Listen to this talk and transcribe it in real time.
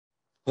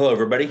Hello,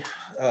 everybody.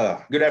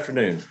 Good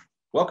afternoon.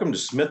 Welcome to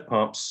Smith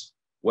Pump's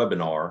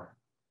webinar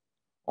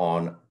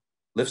on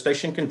lift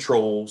station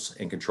controls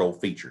and control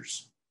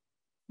features.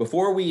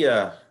 Before we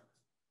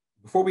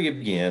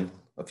begin,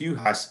 a few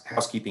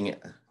housekeeping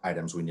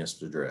items we need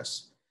to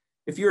address.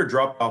 If you are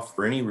dropped off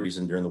for any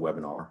reason during the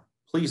webinar,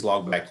 please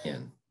log back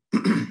in.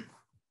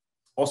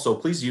 Also,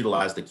 please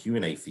utilize the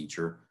Q&A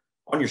feature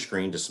on your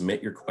screen to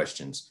submit your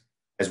questions,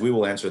 as we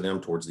will answer them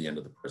towards the end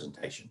of the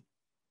presentation.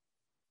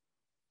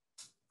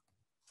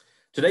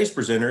 Today's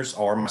presenters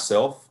are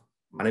myself.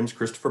 My name is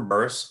Christopher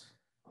Burris.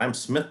 I'm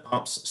Smith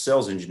Pump's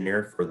sales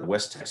engineer for the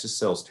West Texas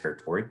sales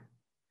territory.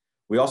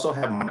 We also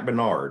have Mike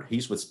Bernard.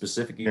 He's with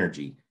Specific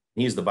Energy.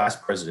 He is the Vice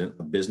President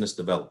of Business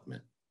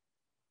Development.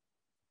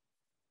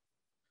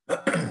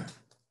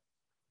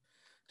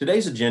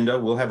 Today's agenda,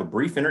 we'll have a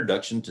brief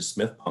introduction to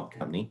Smith Pump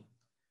Company,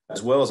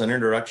 as well as an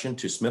introduction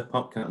to Smith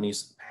Pump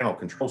Company's panel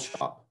control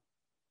shop,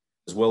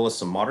 as well as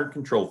some modern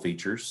control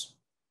features,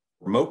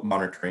 remote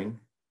monitoring,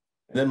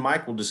 and then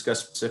Mike will discuss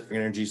Specific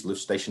Energy's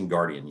Lift Station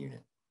Guardian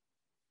unit.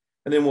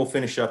 And then we'll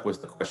finish up with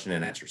the question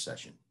and answer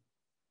session.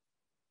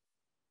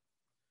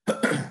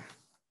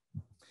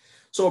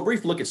 So a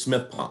brief look at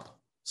Smith Pump.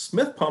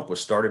 Smith Pump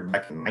was started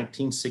back in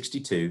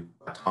 1962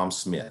 by Tom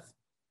Smith,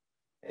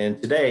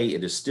 and today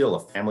it is still a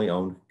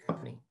family-owned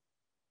company.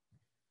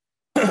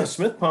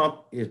 Smith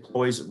Pump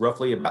employs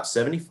roughly about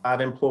 75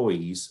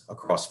 employees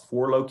across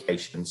 4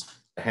 locations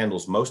that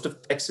handles most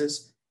of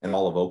Texas and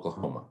all of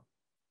Oklahoma.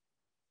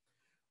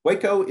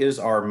 Waco is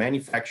our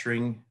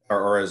manufacturing,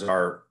 or as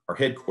our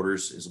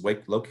headquarters is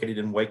located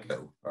in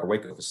Waco, our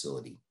Waco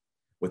facility,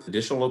 with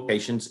additional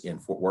locations in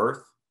Fort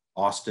Worth,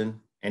 Austin,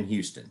 and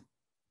Houston.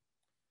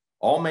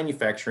 All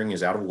manufacturing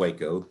is out of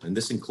Waco, and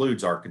this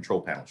includes our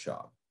control panel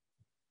shop.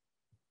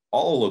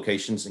 All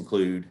locations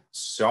include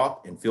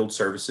shop and field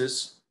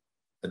services,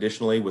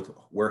 additionally with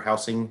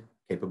warehousing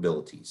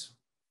capabilities.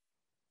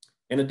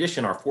 In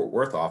addition, our Fort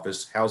Worth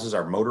office houses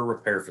our motor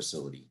repair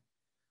facility,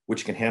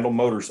 which can handle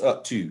motors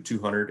up to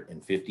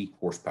 250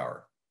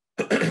 horsepower.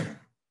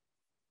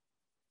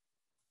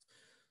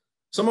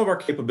 Some of our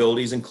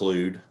capabilities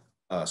include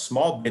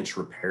small bench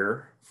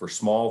repair for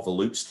small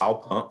volute style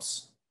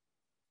pumps,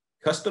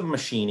 custom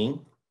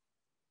machining,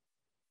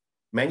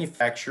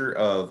 manufacture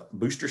of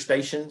booster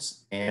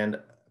stations and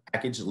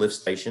packaged lift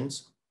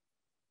stations,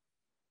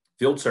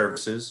 field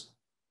services,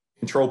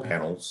 control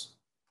panels,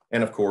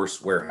 and of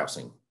course,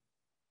 warehousing.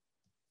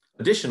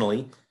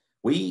 Additionally,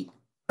 we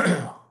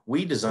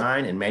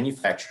design and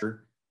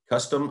manufacture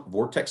custom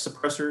vortex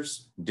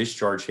suppressors,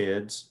 discharge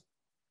heads,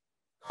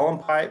 column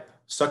pipe,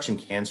 suction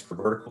cans for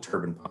vertical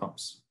turbine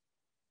pumps,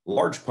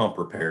 large pump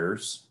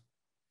repairs,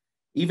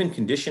 even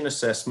condition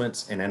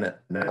assessments and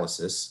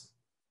analysis,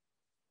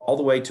 all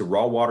the way to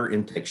raw water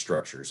intake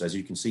structures, as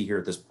you can see here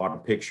at this bottom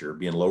picture,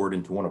 being lowered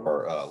into one of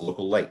our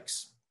local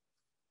lakes.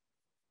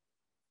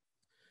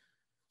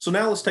 So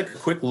now let's take a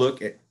quick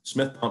look at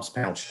Smith Pump's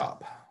panel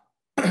shop.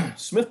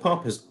 Smith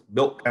Pump has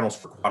built panels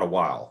for quite a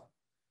while,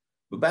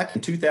 but back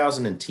in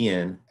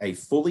 2010, a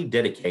fully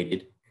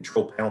dedicated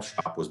control panel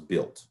shop was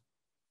built.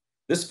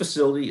 This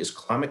facility is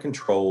climate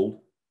controlled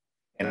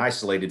and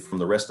isolated from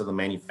the rest of the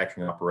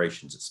manufacturing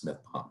operations at Smith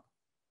Pump.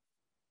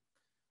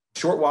 A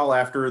short while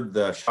after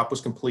the shop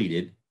was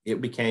completed,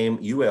 it became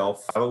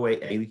UL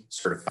 508A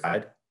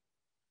certified,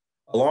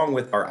 along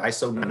with our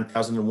ISO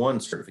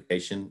 9001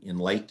 certification in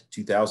late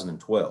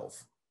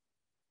 2012.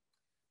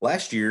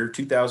 Last year,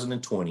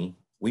 2020,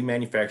 we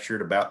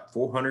manufactured about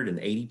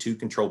 482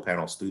 control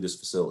panels through this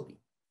facility,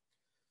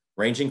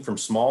 ranging from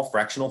small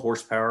fractional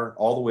horsepower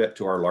all the way up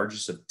to our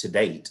largest to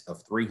date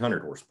of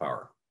 300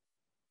 horsepower.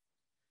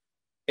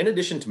 In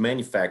addition to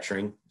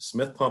manufacturing,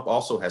 Smith Pump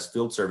also has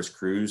field service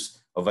crews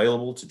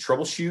available to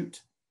troubleshoot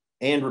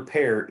and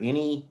repair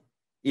any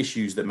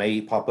issues that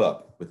may pop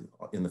up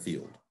in the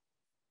field.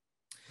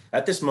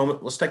 At this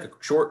moment, let's take a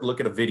short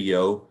look at a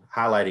video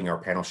highlighting our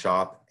panel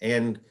shop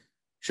and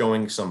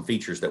showing some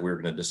features that we're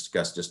going to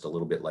discuss just a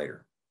little bit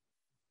later.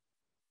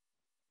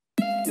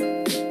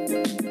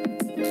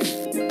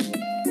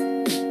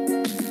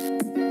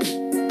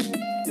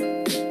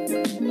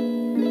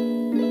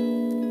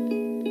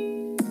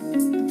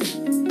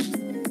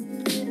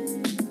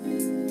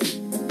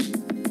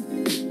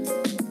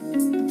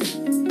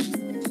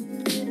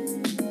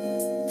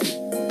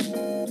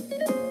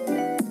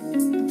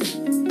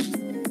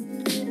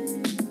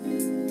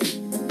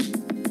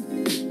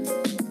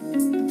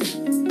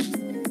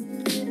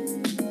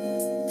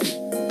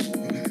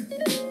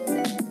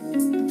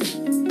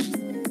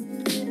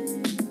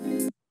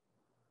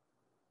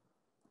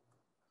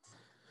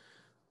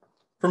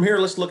 From here,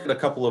 let's look at a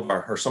couple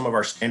of some of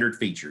our standard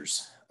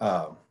features.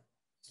 As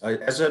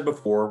I said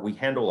before, we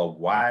handle a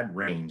wide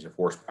range of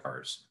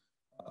horsepowers.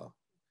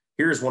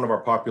 Here's one of our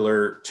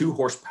popular 2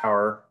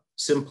 horsepower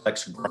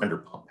simplex grinder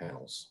pump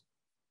panels.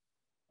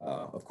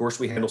 Of course,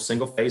 we handle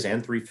single phase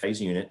and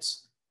 3-phase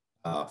units,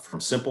 from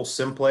simple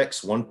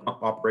simplex 1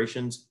 pump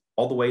operations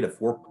all the way to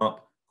 4 pump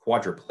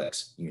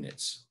quadruplex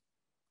units.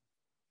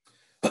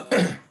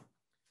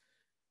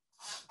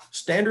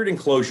 standard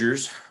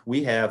enclosures,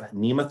 we have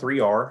NEMA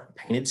 3R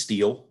painted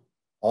steel,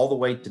 all the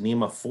way to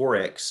NEMA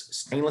 4X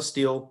stainless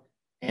steel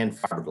and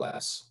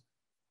fiberglass,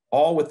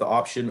 all with the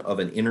option of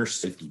an inner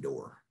safety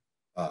door.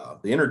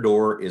 The inner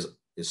door is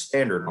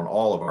standard on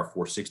all of our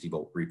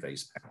 460-volt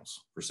three-phase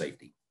panels for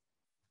safety.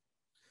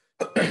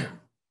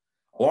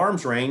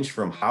 Alarms range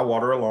from high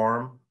water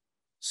alarm,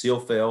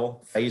 seal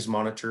fail, phase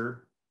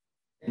monitor,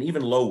 and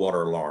even low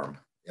water alarm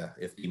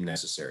if deemed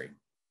necessary.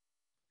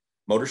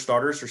 Motor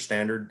starters are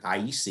standard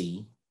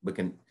IEC, but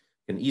can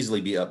easily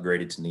be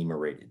upgraded to NEMA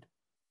rated.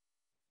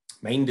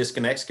 Main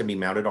disconnects can be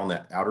mounted on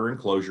the outer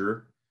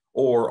enclosure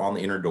or on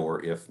the inner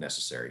door if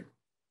necessary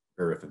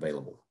or if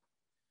available.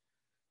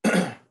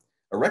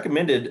 A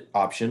recommended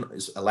option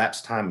is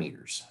elapsed time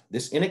meters.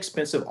 This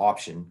inexpensive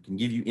option can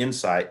give you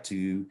insight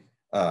to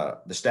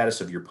the status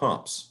of your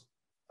pumps.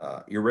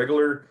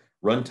 Irregular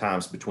run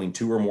times between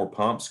two or more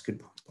pumps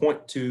could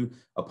point to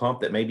a pump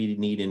that may be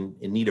in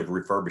need of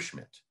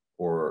refurbishment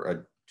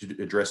or to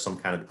address some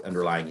kind of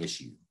underlying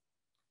issue.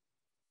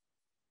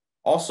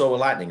 Also,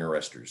 lightning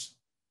arresters.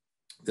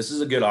 This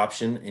is a good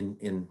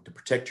option to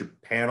protect your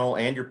panel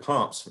and your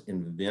pumps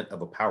in the event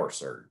of a power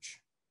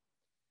surge.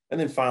 And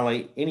then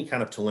finally, any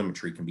kind of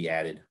telemetry can be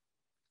added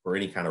for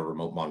any kind of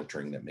remote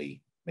monitoring that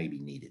may be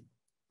needed.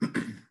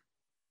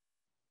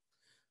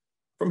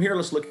 From here,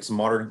 let's look at some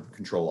modern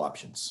control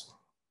options.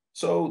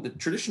 So the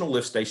traditional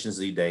lift stations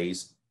these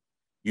days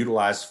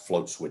utilize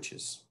float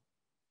switches.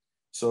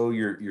 So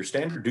your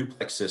standard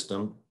duplex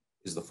system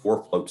is the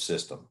 4-float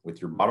system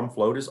with your bottom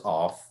float is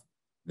off,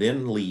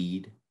 then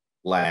lead,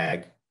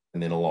 lag,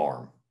 and then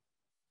alarm.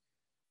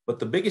 But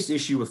the biggest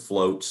issue with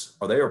floats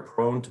are they are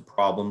prone to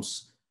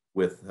problems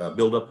with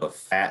buildup of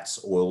fats,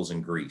 oils,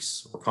 and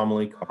grease, or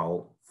commonly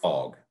called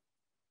fog.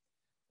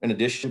 In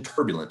addition,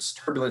 turbulence.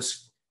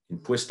 Turbulence can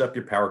twist up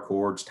your power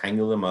cords,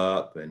 tangle them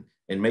up,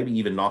 and maybe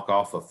even knock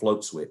off a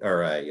float switch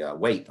or a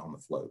weight on the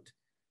float.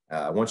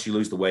 Once you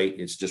lose the weight,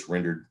 it's just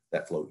rendered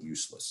that float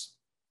useless.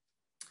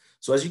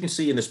 So as you can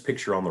see in this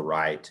picture on the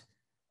right,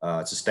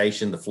 it's a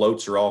station. The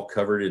floats are all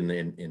covered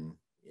in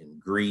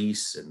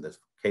grease and the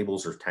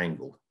cables are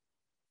tangled.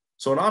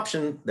 So an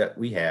option that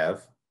we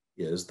have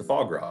is the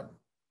fog rod.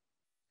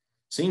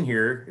 Seen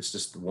here, it's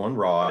just one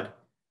rod,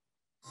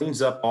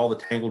 cleans up all the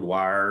tangled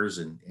wires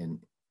and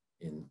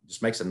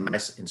just makes a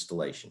nice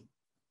installation.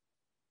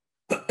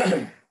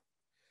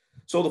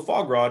 So the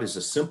fog rod is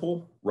a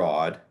simple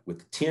rod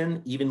with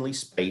 10 evenly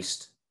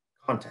spaced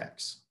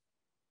contacts.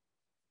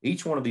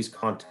 Each one of these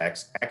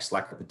contacts acts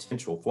like a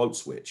potential float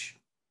switch.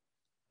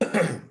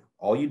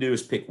 All you do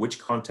is pick which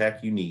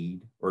contact you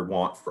need or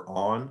want for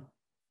on,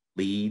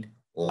 lead,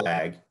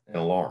 lag, and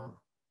alarm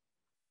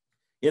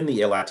in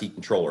the LIT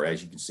controller,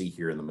 as you can see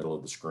here in the middle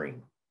of the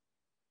screen.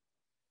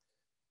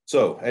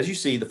 So as you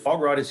see, the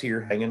fog rod is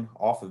here hanging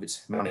off of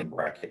its mounting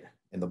bracket,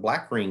 and the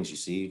black rings you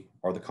see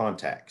are the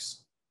contacts.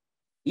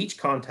 Each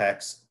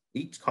contact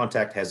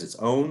has its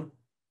own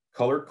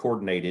color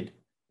coordinated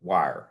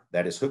wire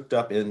that is hooked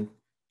up into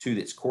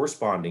its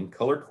corresponding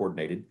color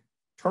coordinated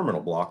terminal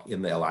block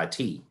in the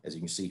LIT, as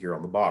you can see here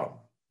on the bottom.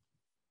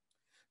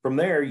 From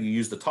there, you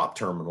use the top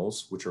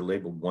terminals, which are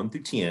labeled 1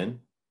 through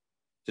 10,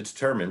 to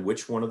determine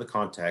which one of the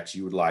contacts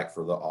you would like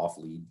for the off,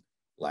 lead,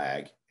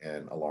 lag,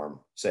 and alarm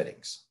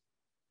settings.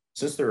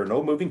 Since there are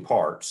no moving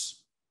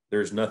parts,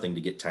 there's nothing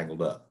to get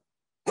tangled up.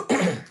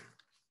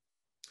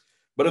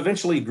 But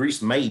eventually,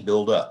 grease may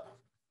build up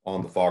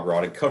on the fog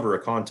rod and cover a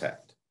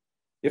contact.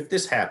 If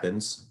this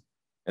happens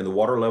and the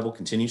water level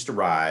continues to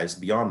rise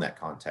beyond that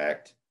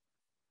contact,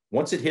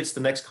 once it hits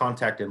the next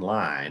contact in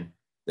line,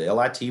 the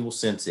LIT will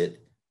sense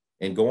it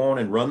and go on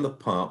and run the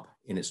pump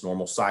in its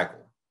normal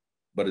cycle.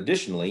 But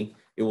additionally,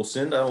 it will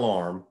send an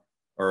alarm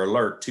or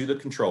alert to the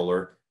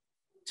controller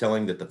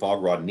telling that the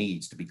fog rod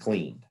needs to be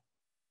cleaned.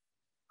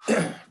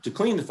 To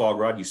clean the fog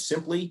rod, you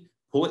simply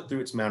pull it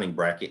through its mounting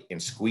bracket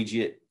and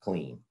squeegee it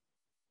clean,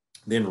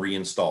 then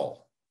reinstall.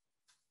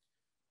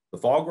 The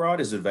fog rod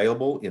is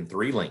available in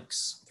 3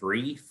 lengths,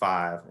 3,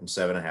 5, and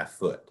 7.5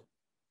 foot.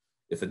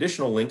 If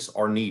additional lengths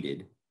are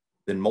needed,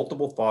 then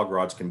multiple fog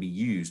rods can be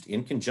used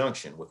in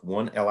conjunction with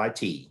one LIT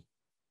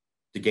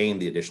to gain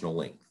the additional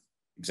length.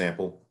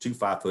 Example, 2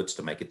 5-foots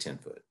to make a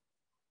 10-foot.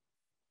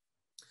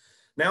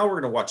 Now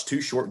we're going to watch 2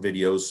 short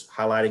videos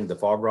highlighting the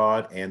fog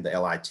rod and the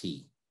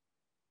LIT.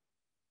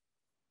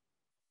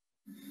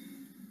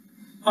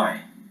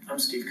 Hi, I'm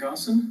Steve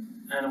Carson,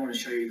 and I want to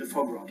show you the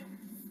fog rod.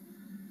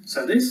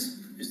 So this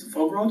is the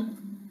fog rod,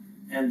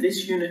 and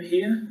this unit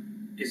here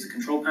is the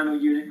control panel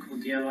unit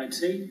called the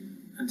LIT,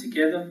 and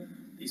together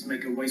these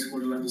make a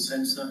wastewater level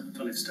sensor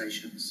for lift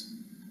stations.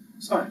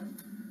 So,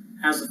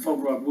 how's the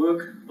fog rod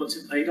work? What's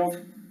it made of?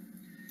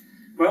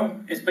 Well,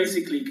 it's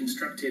basically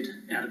constructed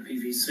out of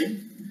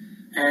PVC,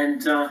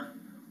 and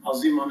I'll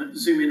zoom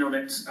in on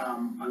it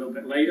a little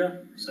bit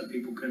later so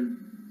people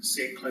can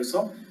see it close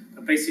up.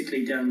 But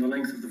basically, down the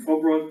length of the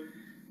fog rod,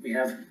 we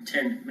have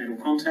 10 metal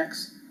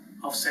contacts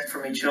offset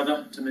from each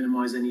other to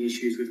minimize any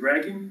issues with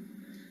ragging.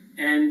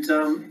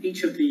 And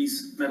each of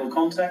these metal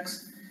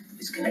contacts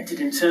is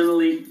connected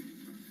internally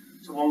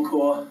to one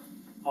core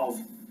of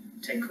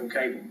 10-core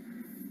cable.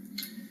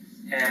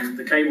 And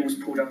the cable was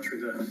pulled up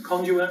through the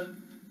conduit,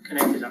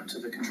 connected up to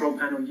the control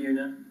panel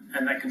unit,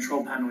 and that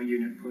control panel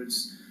unit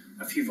puts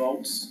a few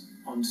volts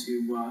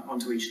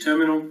onto each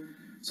terminal.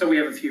 So we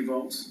have a few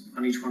volts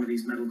on each one of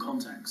these metal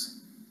contacts.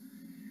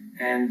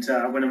 And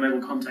when a metal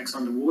contact's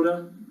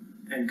underwater,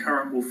 then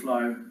current will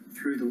flow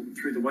through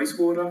the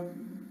wastewater,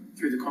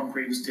 through the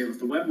concrete and steel of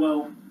the wet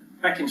well,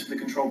 back into the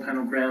control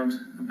panel ground,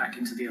 and back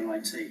into the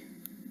LIT,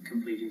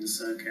 completing the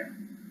circuit.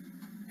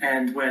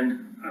 And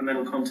when a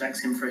metal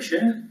contact's in fresh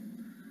air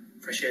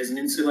is an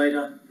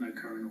insulator, no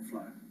current will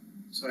flow.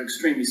 So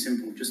extremely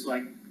simple, just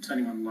like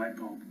turning on a light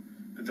bulb,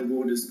 but the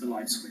water's the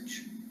light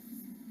switch.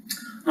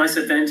 Nice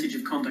advantage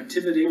of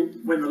conductivity: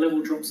 when the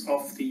level drops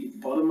off the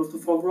bottom of the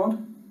fog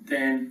rod,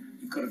 then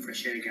you've got a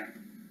fresh air gap.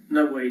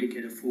 No way to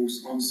get a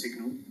false on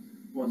signal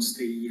once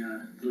the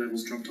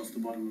level's dropped off the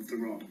bottom of the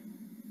rod.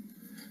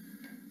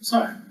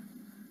 So,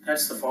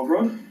 that's the fog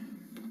rod.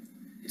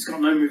 It's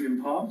got no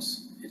moving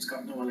parts, it's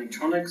got no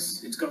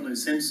electronics, it's got no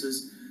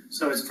sensors,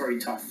 so it's very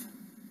tough.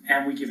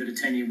 And we give it a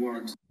 10-year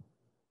warranty.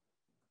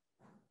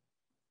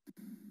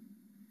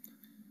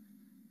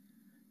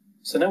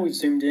 So now we've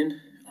zoomed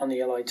in on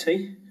the LIT,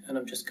 and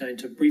I'm just going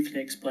to briefly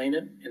explain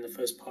it in the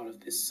first part of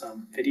this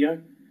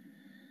video.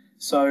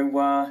 So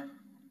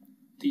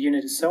the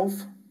unit itself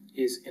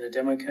is in a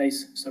demo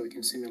case, so we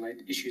can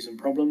simulate issues and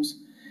problems.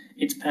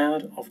 It's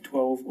powered off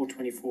 12 or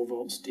 24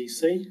 volts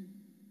DC.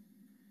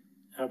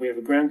 We have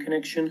a ground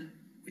connection,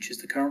 which is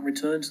the current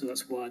return, so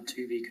that's wired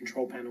to the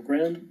control panel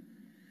ground.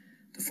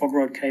 The fog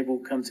rod cable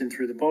comes in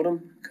through the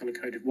bottom,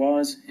 color-coded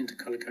wires into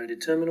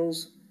color-coded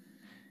terminals,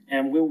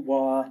 and we'll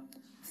wire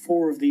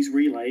 4 of these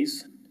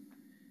relays.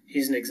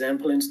 Here's an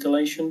example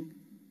installation.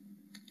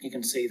 You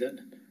can see that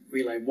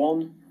relay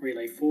 1,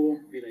 relay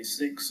 4, relay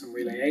 6, and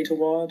relay 8 are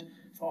wired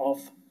for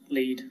off,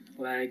 lead,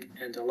 lag,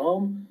 and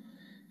alarm,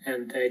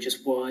 and they're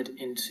just wired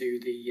into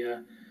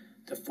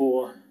the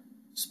 4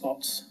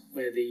 spots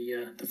where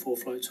the 4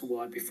 floats were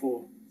wired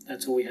before.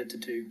 That's all we had to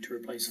do to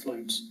replace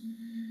floats.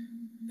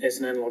 There's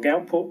an analog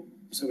output,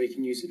 so we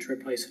can use it to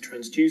replace a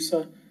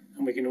transducer,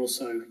 and we can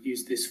also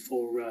use this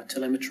for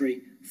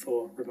telemetry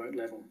for remote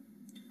level.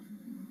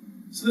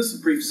 So that's a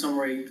brief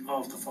summary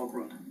of the fog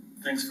rod.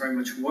 Thanks very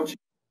much for watching.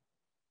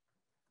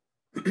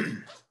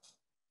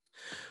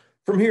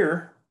 From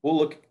here, we'll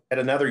look at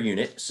another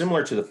unit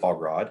similar to the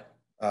fog rod,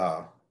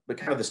 but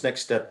kind of this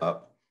next step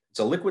up. It's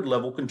a liquid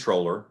level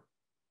controller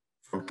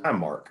from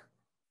Timemark.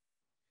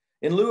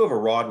 In lieu of a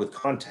rod with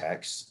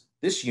contacts,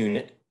 this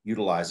unit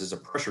utilizes a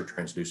pressure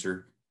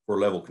transducer for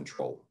level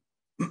control.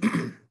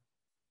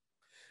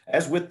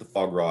 As with the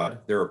fog rod,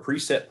 there are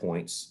preset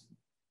points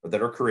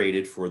that are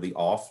created for the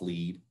off,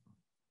 lead,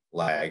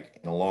 lag,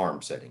 and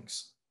alarm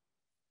settings.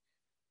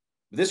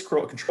 This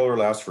controller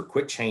allows for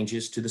quick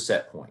changes to the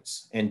set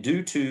points, and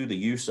due to the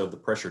use of the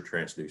pressure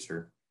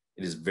transducer,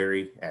 it is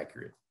very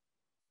accurate.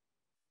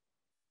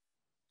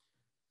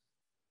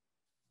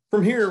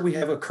 From here, we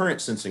have a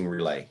current sensing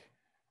relay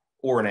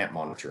or an amp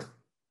monitor.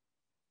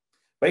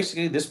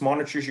 Basically, this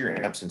monitors your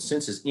amps and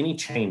senses any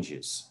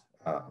changes.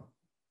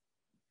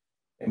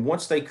 And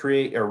once they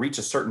create or reach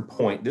a certain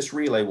point, this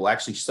relay will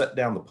actually shut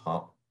down the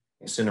pump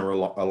and send an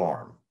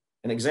alarm.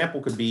 An example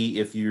could be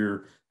if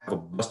you have a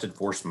busted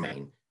force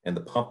main and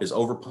the pump is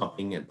over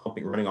pumping and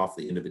running off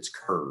the end of its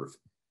curve,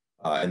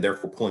 and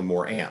therefore pulling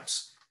more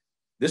amps.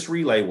 This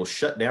relay will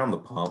shut down the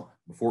pump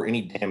before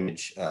any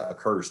damage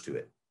occurs to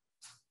it.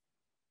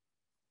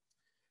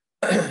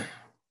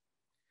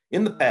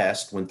 In the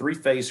past, when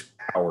 3-phase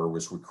power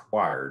was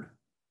required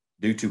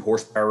due to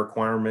horsepower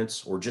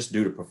requirements or just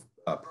due to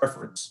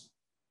preference,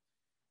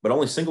 but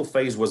only single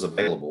phase was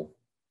available,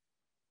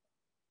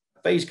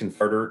 a phase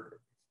converter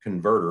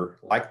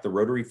like the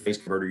rotary phase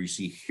converter you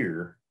see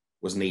here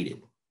was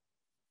needed.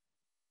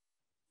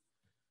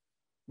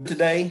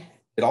 Today,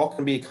 it all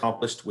can be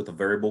accomplished with a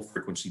variable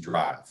frequency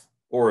drive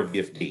or a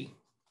VFD.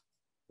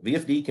 A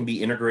VFD can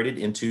be integrated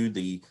into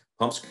the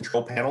pump's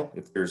control panel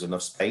if there's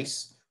enough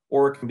space,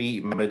 or it can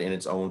be mounted in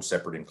its own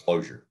separate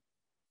enclosure.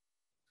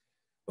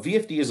 A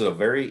VFD is a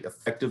very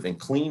effective and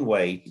clean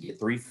way to get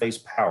 3-phase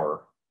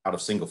power out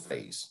of single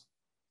phase.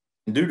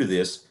 And due to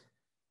this,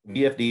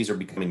 VFDs are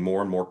becoming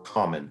more and more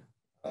common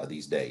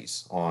these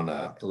days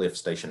on lift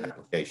station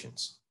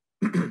applications.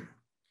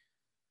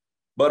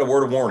 But a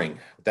word of warning,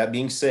 with that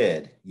being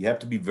said, you have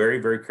to be very,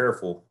 very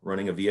careful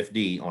running a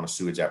VFD on a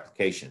sewage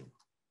application,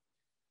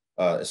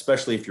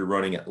 especially if you're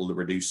running at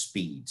reduced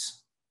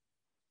speeds.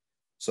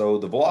 So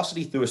the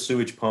velocity through a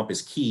sewage pump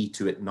is key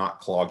to it not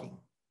clogging,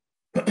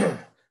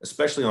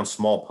 especially on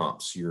small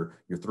pumps, your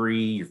 3,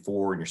 your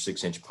 4, and your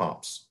 6-inch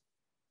pumps.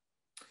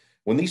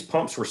 When these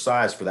pumps were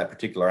sized for that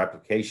particular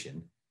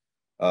application,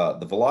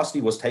 the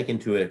velocity was taken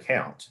into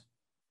account.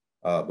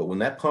 But when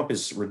that pump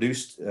is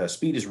reduced,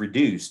 speed is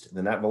reduced,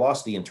 then that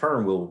velocity in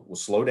turn will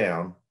slow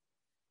down,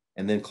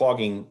 and then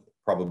clogging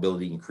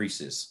probability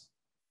increases.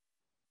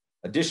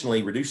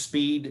 Additionally, reduced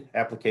speed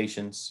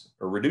applications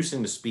or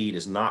reducing the speed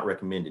is not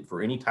recommended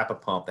for any type of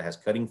pump that has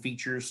cutting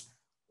features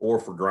or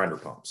for grinder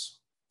pumps.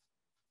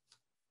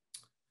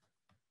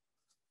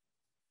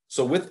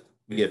 So with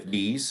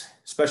VFDs,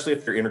 especially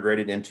if they're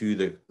integrated into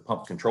the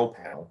pump control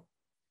panel,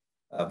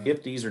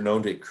 VFDs are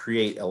known to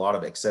create a lot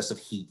of excessive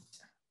heat.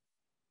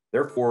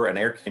 Therefore, an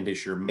air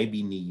conditioner may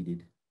be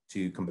needed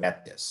to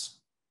combat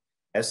this.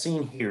 As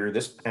seen here,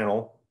 this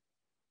panel,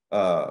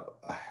 a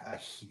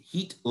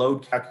heat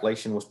load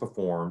calculation was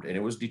performed, and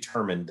it was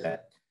determined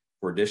that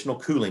for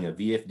additional cooling, a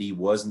VFD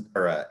was,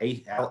 or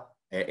a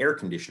air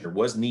conditioner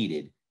was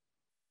needed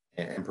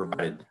and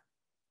provided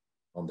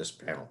on this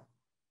panel.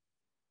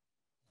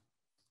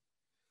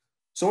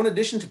 So in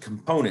addition to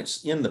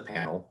components in the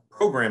panel,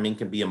 programming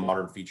can be a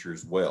modern feature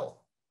as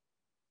well.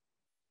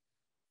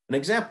 An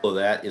example of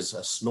that is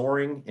a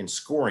snoring and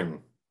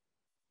scoring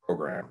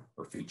program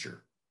or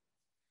feature.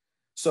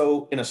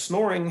 So in a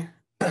snoring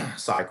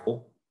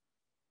cycle,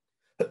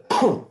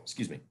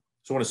 excuse me.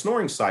 So in a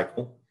snoring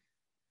cycle,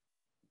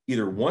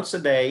 either once a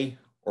day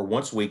or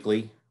once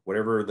weekly,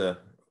 whatever the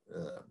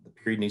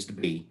period needs to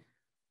be,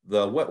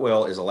 the wet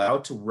well is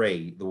allowed to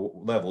raise, the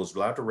level is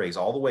allowed to raise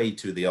all the way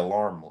to the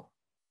alarm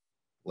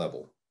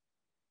level.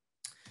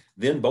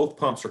 Then both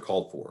pumps are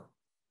called for.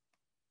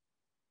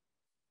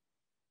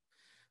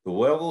 The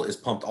well is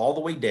pumped all the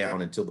way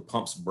down until the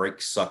pumps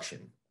break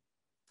suction.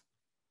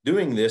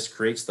 Doing this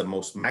creates the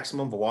most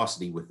maximum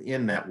velocity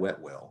within that wet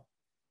well,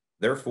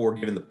 therefore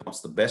giving the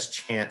pumps the best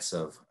chance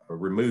of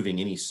removing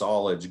any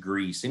solids,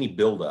 grease, any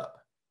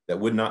buildup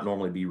that would not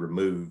normally be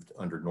removed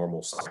under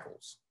normal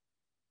cycles.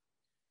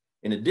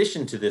 In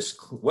addition to this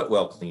wet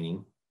well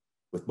cleaning,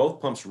 with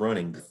both pumps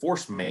running, the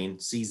force main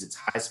sees its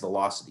highest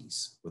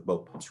velocities with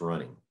both pumps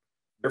running.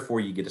 Therefore,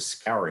 you get a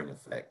scouring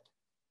effect,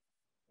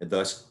 and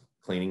thus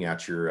cleaning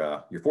out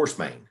your force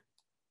main.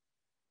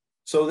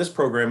 So this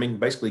programming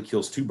basically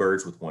kills two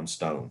birds with one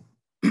stone.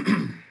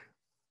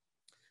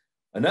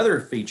 Another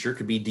feature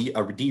could be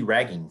a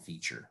deragging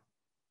feature.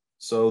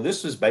 So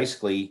this is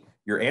basically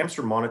your amps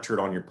are monitored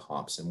on your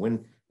pumps, and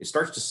when it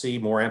starts to see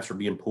more amps are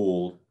being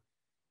pulled,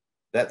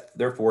 that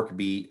therefore could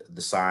be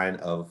the sign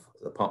of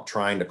the pump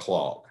trying to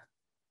clog.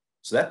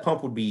 So that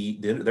pump would be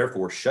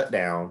therefore shut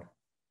down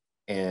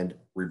and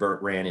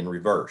ran in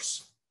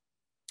reverse,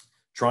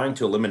 trying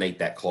to eliminate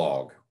that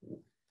clog.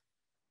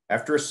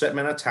 After a set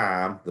amount of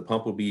time, the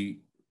pump will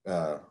be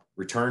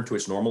returned to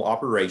its normal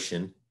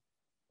operation,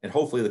 and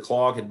hopefully the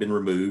clog had been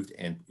removed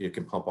and it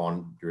can pump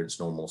on during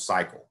its normal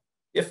cycle.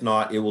 If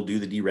not, it will do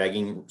the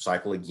deragging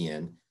cycle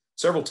again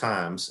several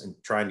times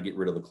and trying to get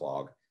rid of the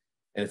clog.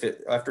 And if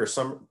it, after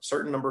some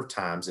certain number of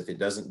times, if it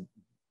doesn't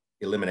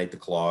eliminate the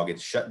clog,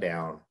 it's shut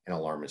down and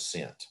alarm is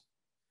sent.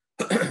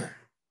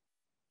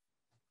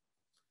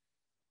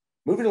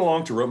 Moving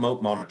along to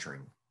remote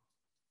monitoring.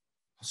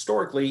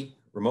 Historically,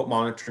 remote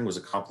monitoring was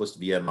accomplished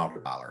via an auto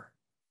dialer,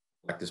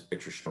 like this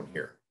picture shown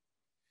here.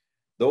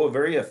 Though a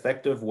very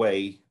effective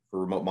way for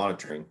remote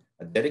monitoring,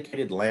 a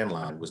dedicated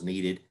landline was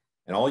needed,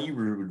 and all you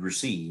would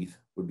receive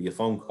would be a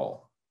phone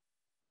call.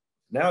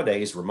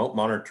 Nowadays, remote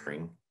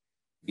monitoring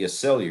via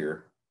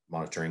cellular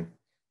monitoring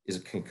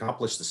can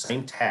accomplish the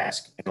same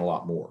task and a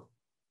lot more.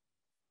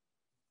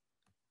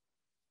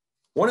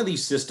 One of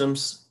these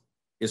systems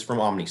is from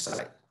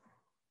OmniSite.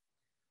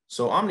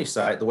 So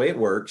OmniSite, the way it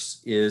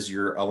works is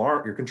your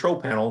control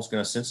panel is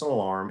going to sense an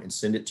alarm and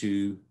send it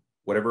to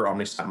whatever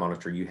OmniSite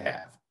monitor you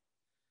have.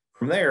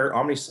 From there,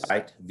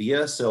 OmniSite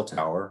via a cell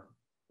tower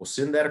will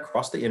send that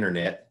across the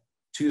internet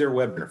to their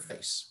web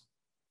interface.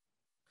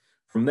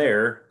 From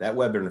there, that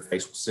web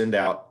interface will send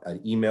out an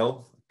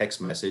email,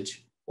 text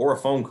message, or a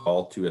phone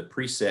call to a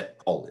preset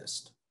call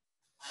list.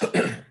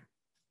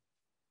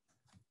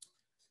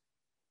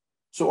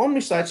 So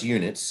OmniSite's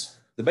units,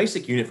 the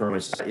basic unit for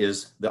OmniSite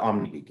is the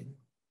OmniBeacon.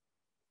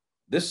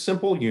 This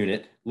simple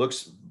unit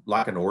looks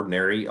like an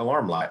ordinary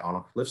alarm light on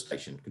a lift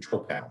station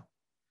control panel.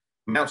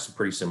 Mounts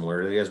pretty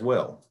similarly as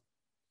well.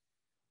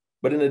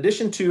 But in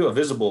addition to a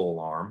visible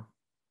alarm,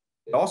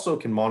 it also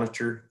can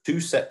monitor two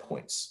set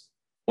points,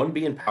 one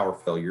being power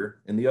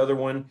failure and the other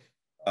one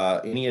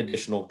any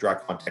additional dry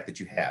contact that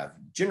you have.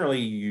 Generally,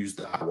 you use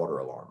the high water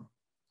alarm.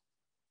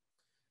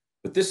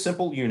 But this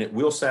simple unit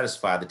will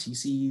satisfy the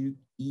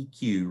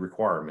TCEQ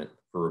requirement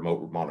for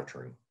remote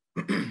monitoring.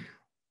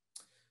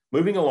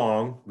 Moving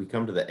along, we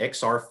come to the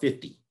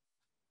XR50.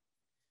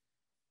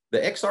 The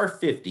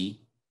XR50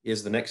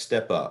 is the next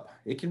step up.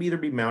 It can either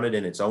be mounted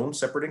in its own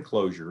separate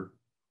enclosure,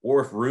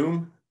 or if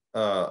room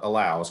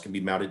allows, can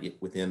be mounted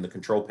within the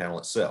control panel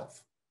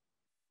itself.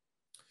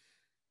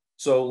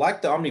 So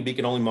like the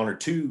OmniBeacon only monitor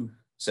 2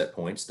 set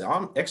points, the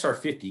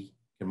XR50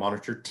 can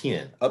monitor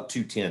up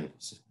to 10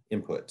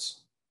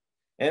 inputs.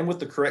 And with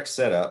the correct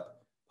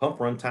setup,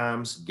 pump run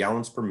times,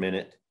 gallons per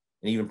minute,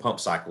 and even pump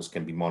cycles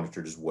can be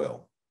monitored as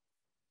well.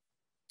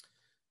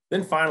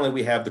 Then finally,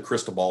 we have the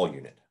Crystal Ball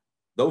unit.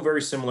 Though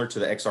very similar to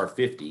the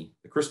XR50,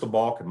 the Crystal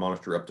Ball can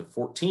monitor up to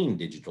 14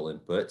 digital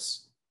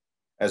inputs,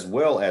 as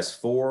well as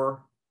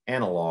 4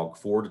 analog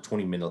 4 to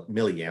 20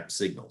 milliamp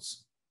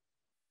signals.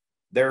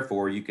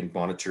 Therefore, you can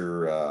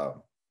monitor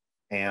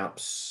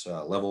amps,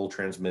 level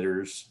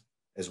transmitters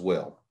as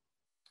well.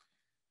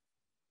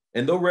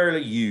 And though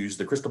rarely used,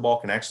 the Crystal Ball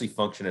can actually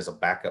function as a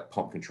backup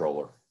pump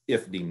controller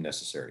if deemed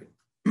necessary.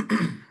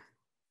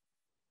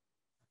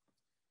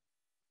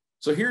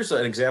 So here's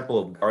an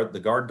example of the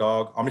Guard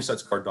Dog,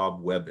 OmniSight's Guard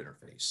Dog web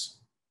interface.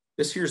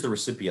 This here's the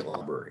recipient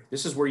library.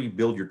 This is where you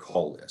build your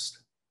call list.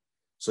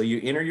 So you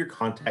enter your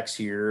contacts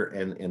here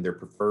and their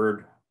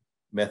preferred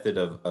method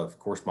of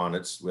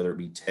correspondence, whether it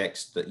be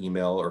text, the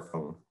email, or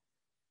phone.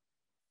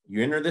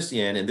 You enter this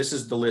in, and this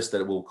is the list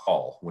that it will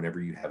call whenever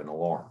you have an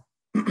alarm.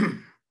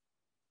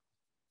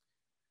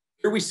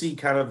 Here we see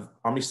kind of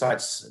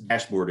OmniSight's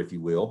dashboard, if you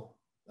will.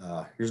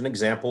 Here's an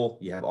example.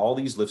 You have all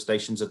these lift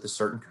stations at this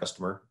certain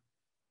customer.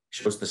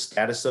 Shows the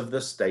status of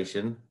the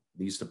station.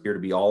 These appear to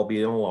be all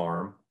be an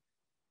alarm.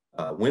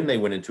 When they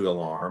went into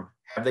alarm,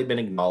 have they been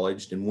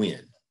acknowledged, and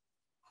when?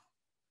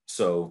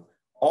 So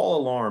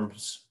all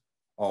alarms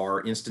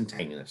are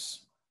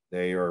instantaneous.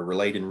 They are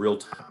relayed in real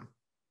time.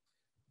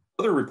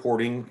 Other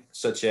reporting,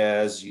 such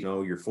as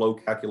your flow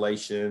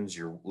calculations,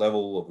 your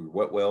level of your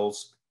wet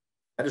wells,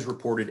 that is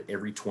reported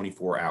every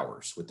 24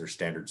 hours with their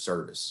standard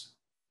service.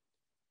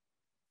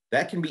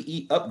 That can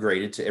be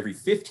upgraded to every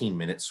 15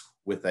 minutes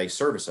with a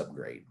service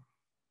upgrade.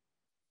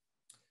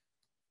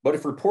 But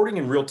if reporting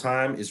in real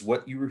time is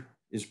what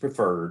is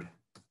preferred,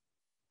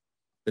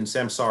 then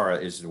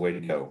Samsara is the way to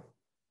go.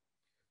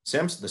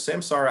 The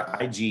Samsara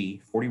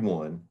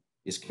IG41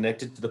 is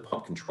connected to the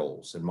pump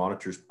controls and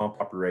monitors pump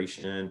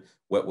operation,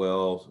 wet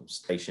well,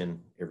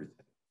 station, everything.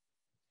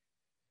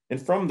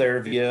 And from there,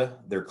 via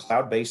their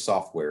cloud-based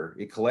software,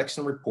 it collects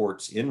and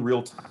reports in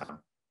real time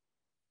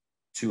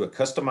to a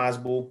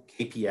customizable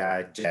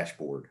KPI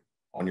dashboard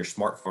on your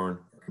smartphone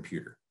or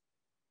computer.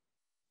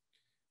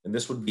 And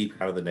this would be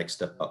kind of the next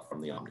step up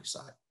from the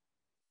OmniSight.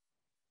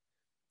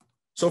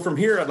 So from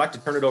here, I'd like to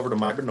turn it over to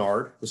Mike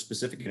Bernard with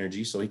Specific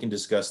Energy so he can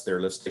discuss their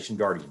Lift Station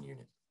Guardian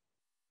unit.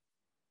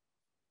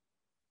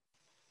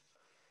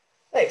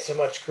 Thanks so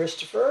much,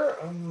 Christopher.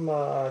 I'm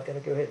going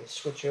to go ahead and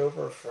switch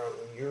over from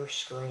your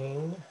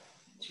screen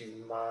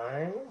to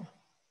mine.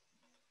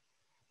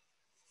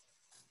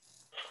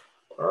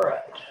 All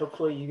right,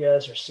 hopefully you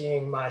guys are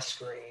seeing my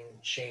screen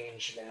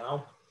change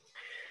now.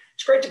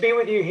 It's great to be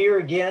with you here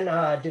again.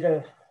 I did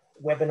a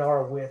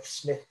webinar with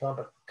Smith Pump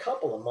a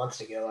couple of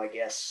months ago, I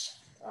guess,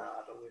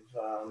 but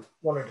we've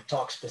wanted to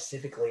talk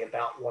specifically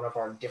about one of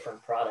our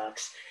different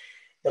products,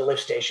 the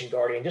Lift Station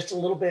Guardian. Just a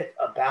little bit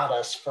about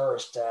us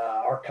first.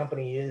 Our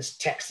company is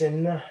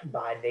Texan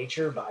by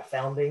nature, by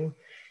founding.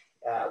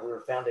 We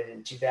were founded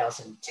in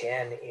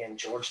 2010 in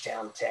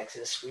Georgetown,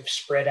 Texas. We've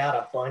spread out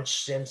a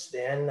bunch since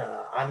then.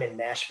 I'm in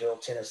Nashville,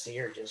 Tennessee,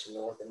 or just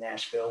north of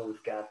Nashville.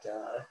 We've got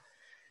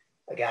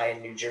a guy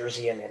in New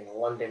Jersey and in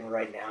London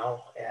right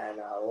now, and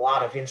a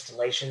lot of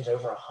installations,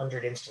 over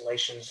 100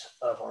 installations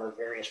of our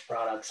various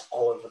products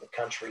all over the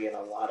country, and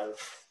a lot of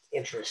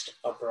interest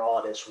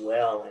abroad as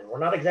well. And we're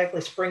not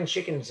exactly spring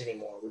chickens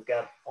anymore. We've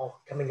got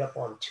coming up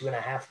on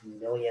 2.5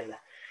 million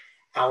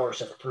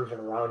hours of proven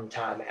run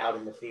time out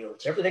in the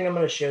field. So everything I'm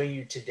going to show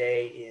you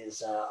today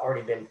is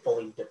already been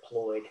fully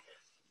deployed,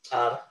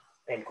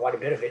 and quite a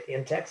bit of it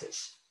in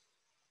Texas.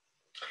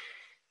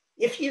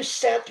 If you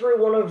sat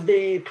through one of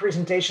the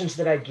presentations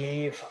that I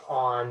gave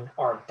on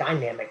our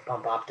dynamic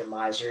pump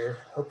optimizer,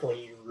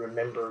 hopefully you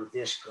remember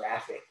this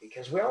graphic,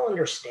 because we all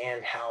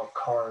understand how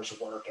cars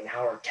work and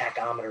how our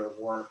tachometer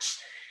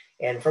works.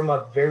 And from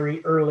a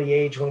very early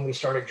age when we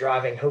started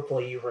driving,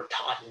 hopefully you were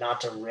taught not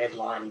to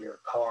redline your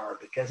car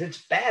because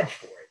it's bad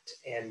for it.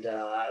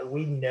 And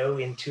we know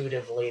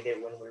intuitively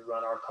that when we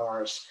run our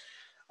cars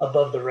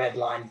above the red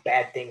line,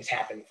 bad things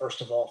happen.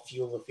 First of all,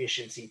 fuel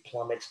efficiency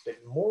plummets, but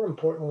more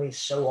importantly,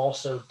 so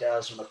also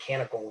does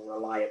mechanical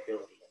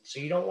reliability. And so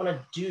you don't want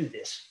to do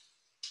this,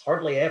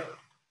 hardly ever.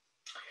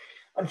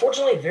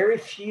 Unfortunately, very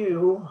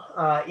few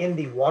in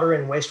the water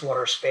and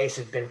wastewater space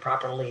have been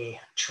properly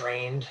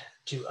trained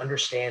to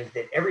understand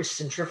that every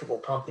centrifugal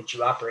pump that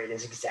you operate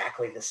is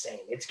exactly the same.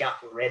 It's got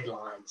red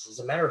lines. As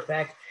a matter of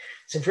fact,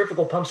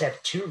 centrifugal pumps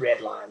have two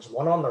red lines,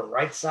 one on the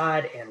right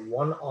side and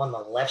one on the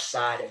left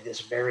side of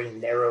this very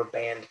narrow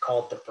band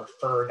called the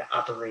preferred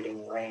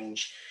operating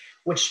range,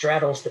 which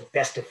straddles the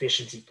best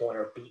efficiency point,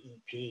 or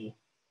BEP.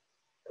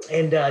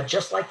 And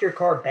just like your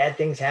car, bad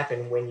things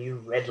happen when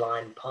you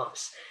redline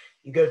pumps.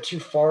 You go too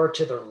far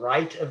to the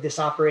right of this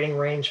operating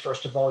range,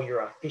 first of all,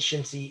 your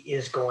efficiency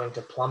is going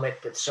to plummet,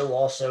 but so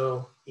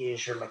also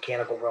is your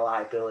mechanical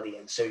reliability.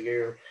 And so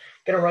you're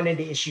going to run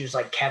into issues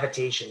like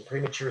cavitation,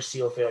 premature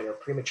seal failure,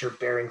 premature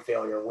bearing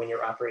failure when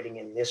you're operating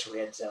in this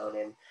red zone.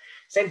 And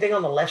same thing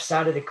on the left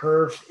side of the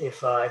curve.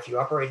 If you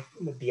operate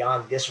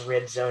beyond this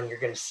red zone, you're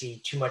going to see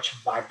too much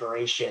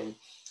vibration.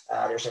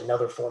 There's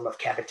another form of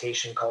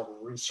cavitation called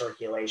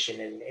recirculation.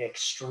 In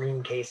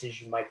extreme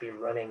cases, you might be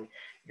running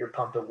your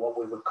pump at what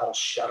we would call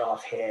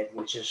shut-off head,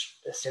 which is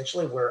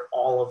essentially where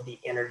all of the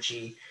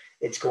energy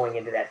that's going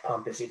into that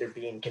pump is either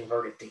being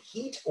converted to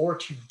heat or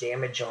to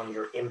damage on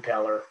your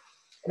impeller.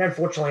 And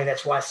unfortunately,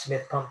 that's why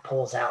Smith Pump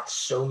pulls out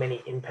so many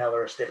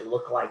impellers that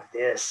look like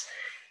this,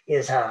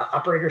 is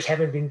operators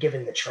haven't been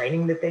given the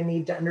training that they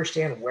need to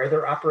understand where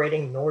they're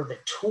operating, nor the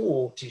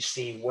tool to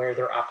see where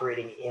they're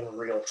operating in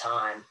real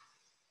time.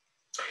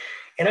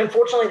 And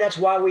unfortunately, that's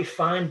why we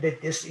find that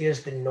this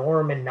is the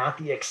norm and not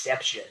the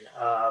exception.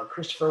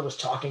 Christopher was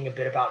talking a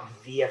bit about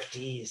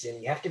VFDs,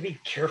 and you have to be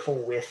careful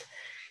with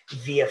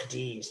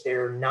VFDs.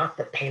 They're not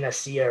the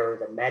panacea or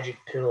the magic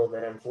pill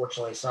that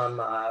unfortunately some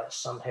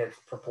have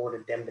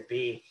purported them to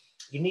be.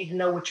 You need to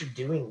know what you're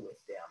doing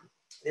with them.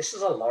 This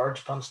is a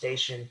large pump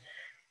station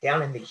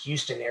down in the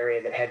Houston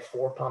area that had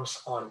 4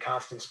 pumps on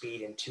constant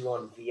speed and 2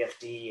 on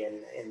VFD.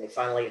 And they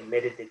finally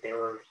admitted that they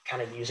were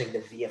kind of using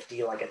the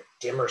VFD like a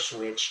dimmer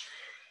switch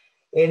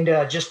and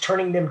just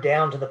turning them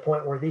down to the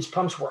point where these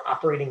pumps were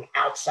operating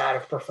outside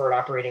of preferred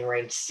operating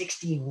range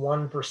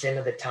 61%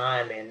 of the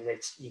time. And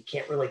you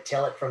can't really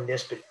tell it from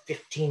this, but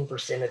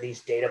 15% of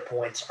these data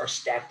points are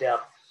stacked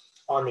up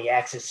on the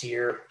axis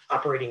here,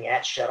 operating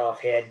at shutoff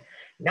head.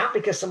 Not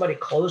because somebody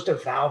closed a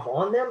valve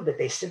on them, but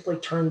they simply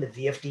turned the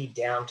VFD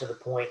down to the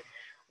point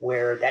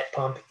where that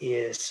pump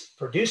is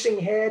producing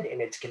head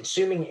and it's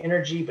consuming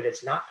energy, but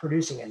it's not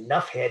producing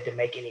enough head to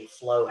make any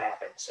flow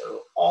happen.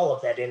 So all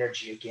of that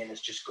energy, again,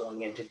 is just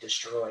going into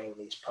destroying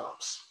these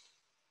pumps.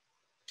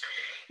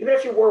 Even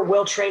if you were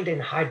well-trained in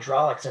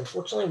hydraulics,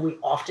 unfortunately, we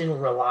often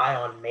rely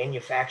on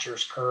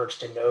manufacturers' curves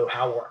to know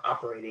how we're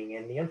operating.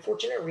 And the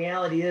unfortunate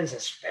reality is,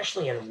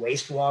 especially in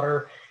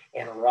wastewater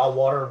and raw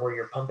water where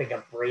you're pumping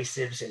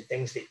abrasives and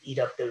things that eat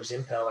up those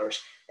impellers,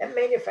 that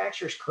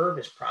manufacturer's curve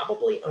is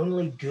probably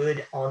only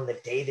good on the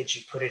day that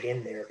you put it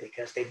in there,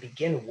 because they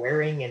begin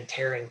wearing and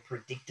tearing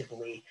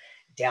predictably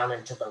down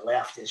and to the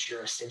left as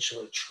you're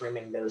essentially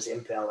trimming those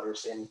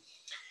impellers. And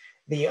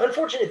the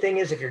unfortunate thing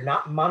is, if you're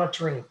not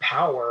monitoring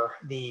power,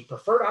 the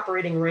preferred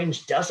operating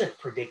range doesn't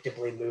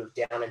predictably move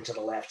down and to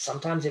the left.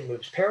 Sometimes it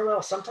moves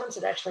parallel, sometimes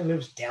it actually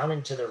moves down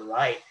and to the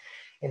right.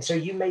 And so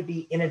you may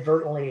be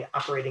inadvertently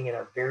operating in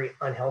a very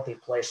unhealthy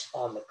place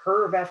on the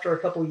curve after a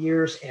couple of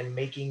years and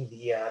making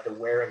the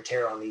wear and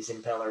tear on these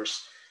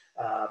impellers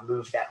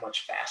move that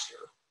much faster.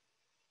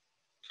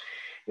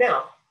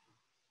 Now,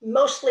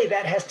 mostly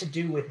that has to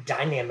do with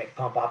Dynamic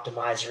Pump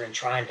Optimizer and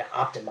trying to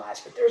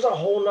optimize, but there's a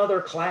whole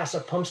nother class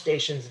of pump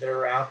stations that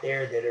are out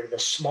there that are the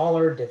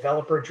smaller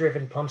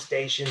developer-driven pump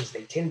stations.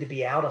 They tend to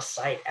be out of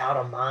sight, out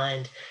of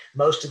mind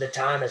most of the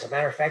time. As a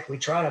matter of fact, we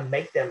try to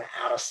make them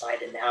out of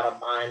sight and out of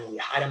mind. We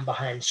hide them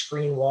behind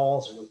screen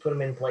walls and we put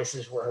them in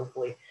places where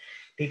hopefully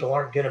people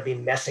aren't going to be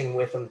messing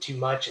with them too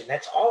much. And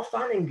that's all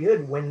fine and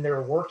good when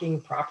they're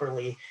working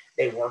properly.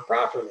 They work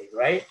properly,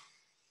 right?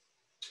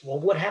 Well,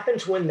 what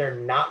happens when they're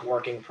not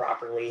working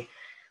properly?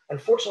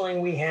 Unfortunately,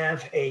 we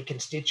have a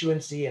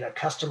constituency and a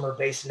customer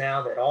base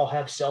now that all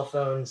have cell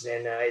phones,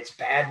 and it's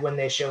bad when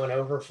they show an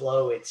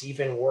overflow. It's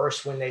even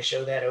worse when they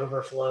show that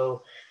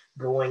overflow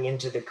going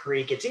into the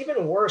creek. It's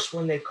even worse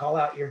when they call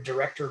out your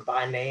director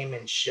by name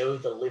and show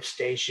the lift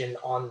station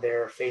on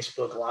their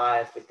Facebook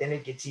Live. But then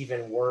it gets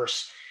even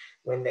worse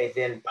when they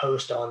then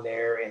post on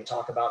there and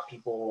talk about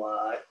people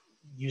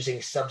using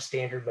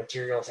substandard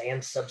materials and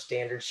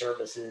substandard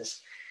services.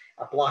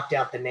 I blocked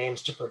out the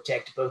names to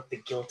protect both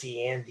the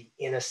guilty and the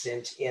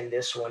innocent in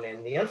this one.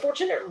 And the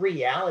unfortunate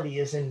reality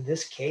is, in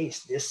this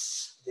case,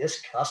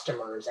 this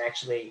customer is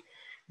actually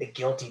the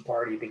guilty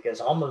party,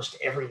 because almost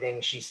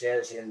everything she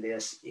says in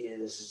this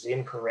is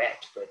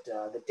incorrect. But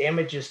the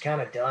damage is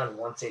kind of done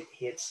once it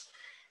hits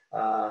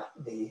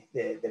the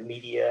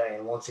media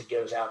and once it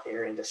goes out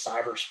there into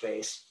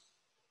cyberspace.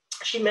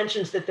 She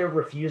mentions that they're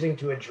refusing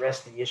to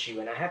address the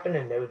issue. And I happen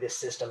to know this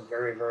system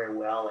very, very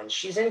well, and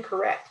she's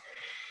incorrect.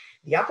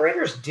 The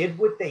operators did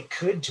what they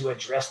could to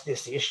address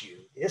this issue.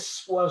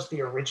 This was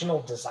the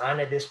original design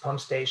of this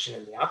pump station,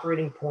 and the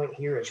operating point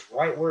here is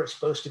right where it's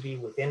supposed to be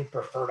within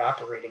preferred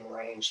operating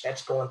range.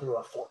 That's going through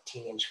a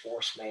 14-inch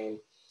force main.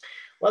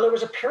 Well, there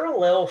was a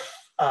parallel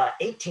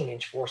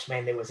 18-inch force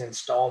main that was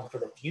installed for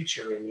the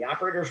future, and the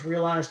operators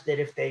realized that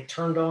if they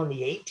turned on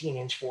the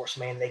 18-inch force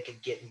main, they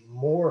could get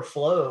more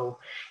flow.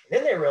 And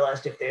then they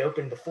realized if they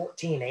opened the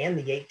 14 and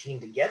the 18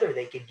 together,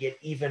 they could get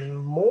even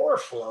more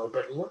flow.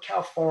 But look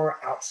how far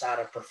outside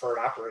of preferred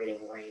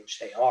operating range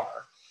they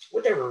are.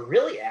 What they were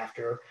really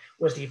after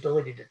was the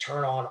ability to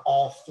turn on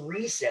all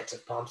 3 sets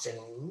of pumps and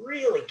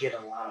really get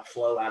a lot of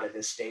flow out of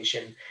this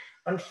station.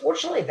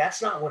 Unfortunately, that's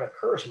not what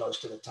occurs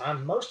most of the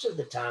time. Most of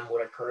the time,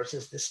 what occurs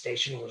is this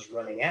station was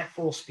running at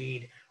full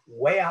speed,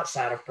 way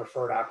outside of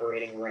preferred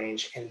operating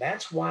range, and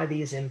that's why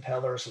these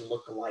impellers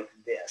look like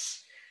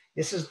this.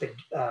 This is the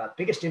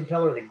biggest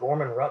impeller that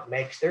Gorman-Rupp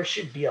makes. There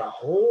should be a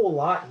whole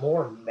lot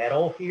more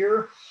metal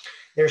here.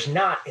 There's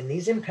not, and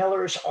these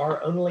impellers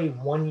are only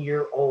 1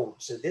 year old.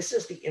 So this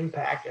is the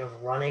impact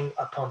of running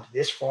a pump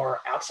this far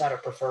outside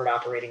of preferred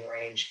operating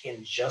range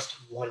in just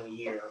 1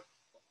 year.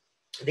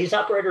 These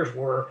operators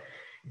were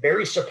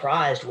very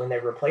surprised when they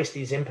replaced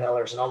these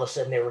impellers and all of a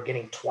sudden they were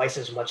getting twice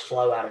as much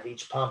flow out of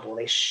each pump. Well,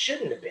 they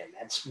shouldn't have been.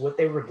 That's what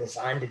they were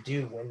designed to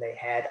do when they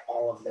had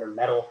all of their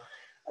metal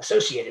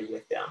associated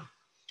with them.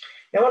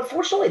 Now,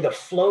 unfortunately, the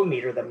flow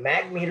meter, the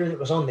mag meter that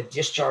was on the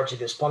discharge of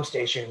this pump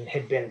station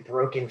had been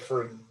broken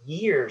for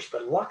years,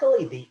 but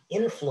luckily the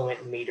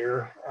influent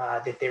meter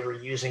that they were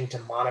using to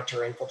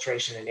monitor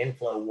infiltration and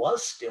inflow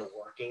was still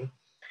working.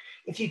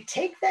 If you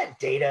take that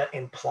data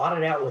and plot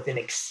it out with an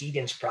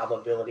exceedance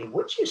probability,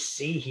 what you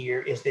see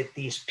here is that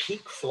these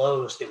peak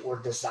flows that we're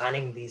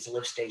designing these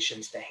lift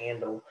stations to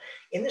handle,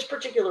 in this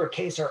particular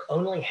case, are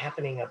only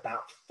happening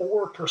about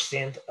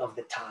 4% of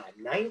the time.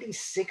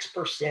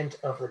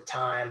 96% of the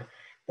time,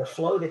 the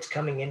flow that's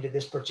coming into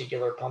this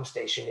particular pump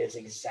station is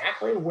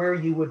exactly where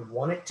you would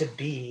want it to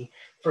be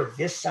for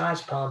this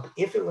size pump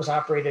if it was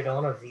operated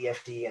on a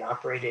VFD and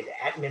operated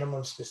at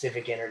minimum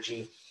specific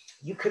energy.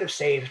 You could have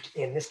saved,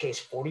 in this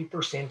case,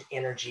 40%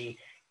 energy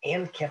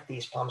and kept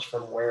these pumps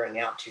from wearing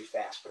out too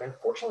fast. But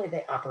unfortunately,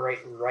 they operate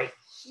right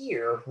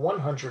here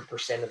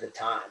 100% of the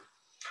time.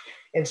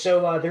 And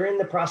so they're in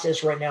the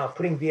process right now of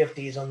putting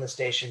VFDs on the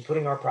station,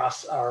 putting our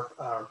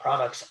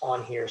products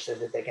on here so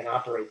that they can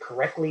operate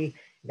correctly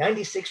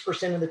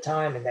 96% of the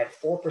time, and that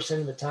 4%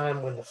 of the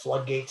time when the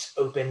floodgates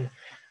open,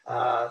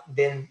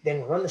 then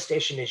run the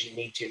station as you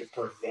need to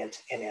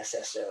prevent an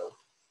SSO.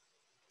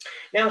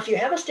 Now, if you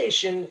have a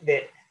station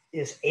that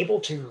is able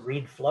to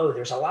read flow,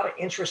 there's a lot of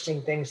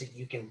interesting things that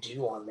you can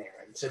do on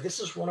there. And so this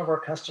is one of our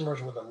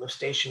customers with a lift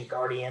station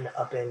Guardian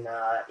up in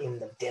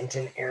the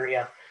Denton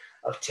area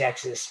of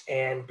Texas.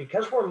 And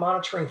because we're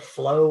monitoring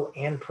flow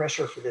and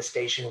pressure for this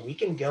station, we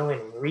can go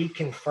and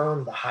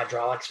reconfirm the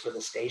hydraulics for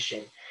the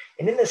station.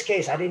 And in this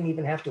case, I didn't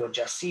even have to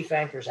adjust C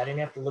factors. I didn't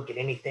have to look at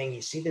anything.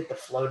 You see that the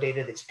flow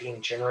data that's being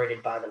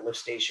generated by the lift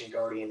station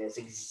Guardian is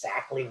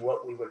exactly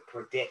what we would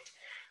predict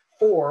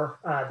for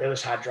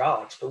those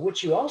hydraulics. But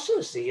what you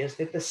also see is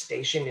that the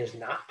station is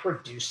not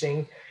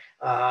producing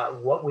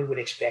what we would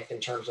expect in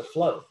terms of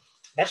flow.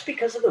 That's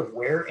because of the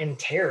wear and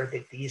tear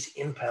that these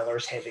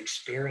impellers have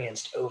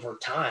experienced over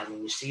time.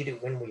 And you see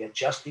that when we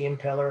adjust the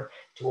impeller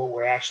to what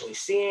we're actually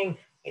seeing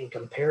and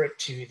compare it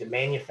to the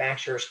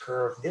manufacturer's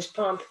curve, this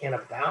pump in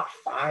about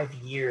 5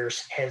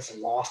 years has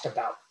lost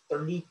about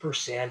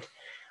 30%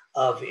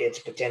 of its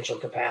potential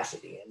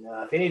capacity. And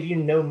if any of you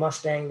know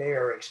Mustang, they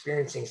are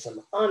experiencing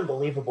some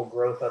unbelievable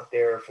growth up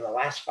there. For the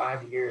last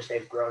 5 years,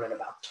 they've grown at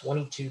about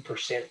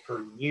 22%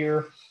 per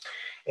year.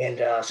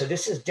 And so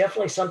this is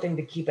definitely something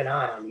to keep an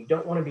eye on. You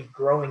don't want to be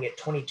growing at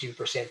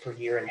 22% per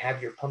year and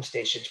have your pump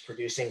stations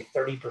producing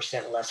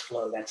 30% less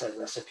flow. That's a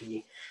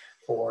recipe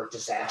for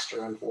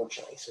disaster,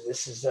 unfortunately. So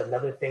this is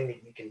another thing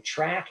that you can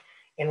track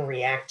and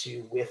react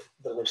to with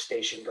the lift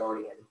station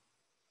Guardian.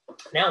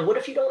 Now, what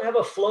if you don't have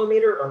a flow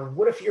meter, or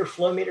what if your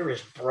flow meter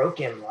is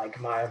broken, like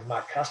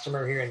my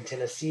customer here in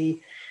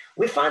Tennessee?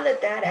 We find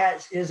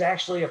that is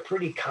actually a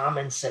pretty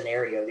common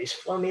scenario. These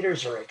flow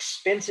meters are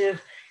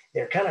expensive.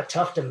 They're kind of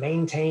tough to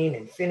maintain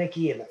and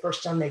finicky. And the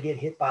first time they get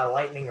hit by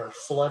lightning or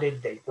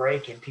flooded, they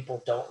break and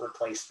people don't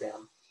replace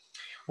them.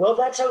 Well,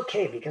 that's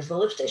okay, because the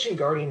lift station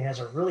Guardian has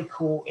a really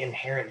cool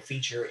inherent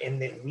feature in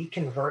that we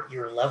convert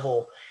your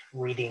level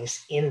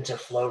readings into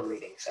flow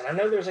readings. And I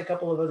know there's a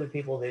couple of other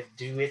people that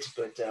do it,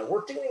 but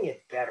we're doing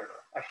it better.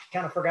 I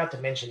kind of forgot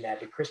to mention that,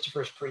 but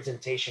Christopher's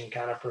presentation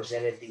kind of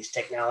presented these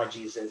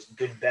technologies as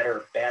good,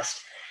 better,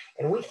 best.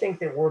 And we think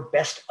that we're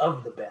best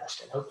of the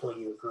best, and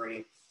hopefully you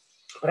agree.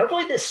 But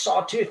hopefully this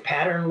sawtooth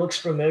pattern looks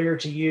familiar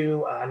to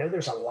you. I know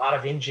there's a lot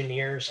of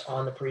engineers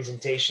on the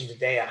presentation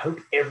today. I hope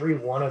every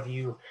one of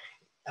you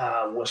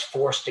was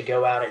forced to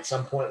go out at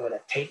some point with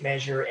a tape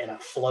measure and a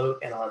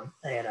float and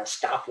a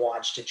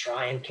stopwatch to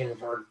try and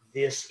convert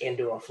this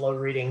into a flow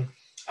reading.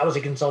 I was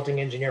a consulting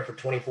engineer for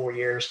 24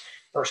 years.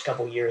 First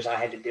couple of years I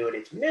had to do it.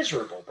 It's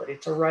miserable, but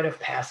it's a rite of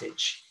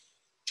passage.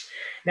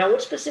 Now,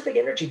 what specific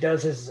energy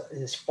does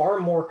is far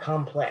more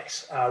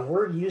complex.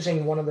 We're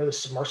using one of those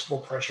submersible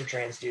pressure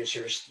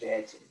transducers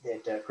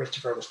that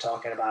Christopher was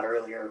talking about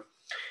earlier.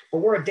 But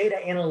we're a data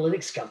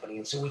analytics company,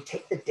 and so we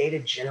take the data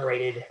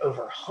generated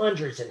over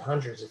hundreds and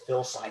hundreds of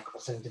fill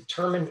cycles and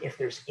determine if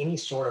there's any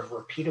sort of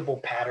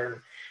repeatable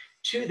pattern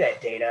to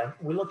that data.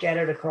 We look at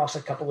it across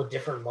a couple of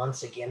different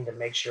months again to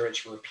make sure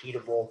it's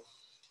repeatable.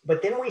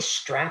 But then we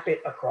strap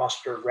it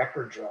across your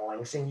record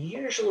drawings, and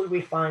usually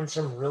we find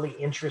some really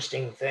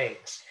interesting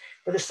things.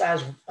 For this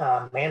size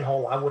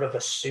manhole, I would have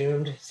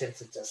assumed,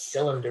 since it's a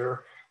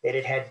cylinder, that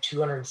it had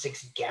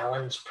 206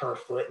 gallons per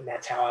foot, and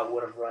that's how I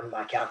would have run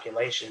my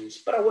calculations.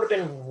 But I would have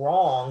been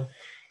wrong.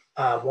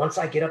 Once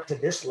I get up to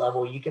this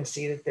level, you can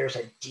see that there's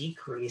a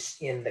decrease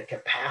in the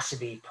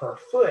capacity per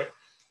foot.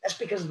 That's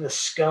because of the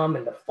scum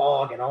and the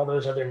fog and all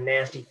those other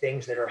nasty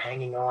things that are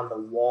hanging on the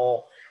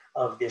wall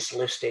of this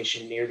lift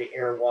station near the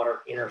air-water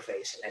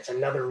interface. And that's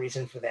another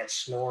reason for that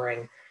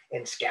snoring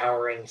and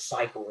scouring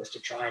cycle, is to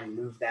try and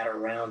move that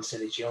around so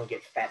that you don't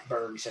get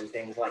fatbergs and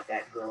things like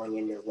that growing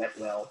in your wet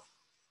well.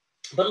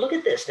 But look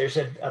at this, there's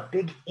a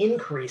big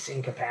increase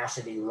in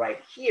capacity right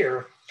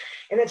here,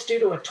 and that's due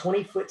to a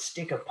 20-foot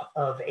stick of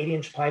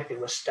 8-inch pipe that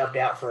was stubbed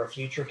out for a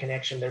future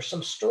connection. There's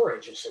some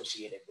storage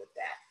associated with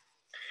that.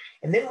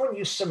 And then when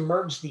you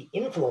submerge the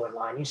influent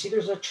line, you see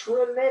there's a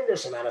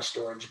tremendous amount of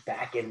storage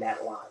back in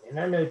that line. And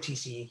I know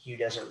TCEQ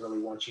doesn't really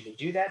want you to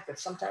do that, but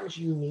sometimes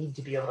you need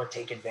to be able to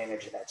take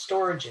advantage of that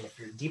storage. And if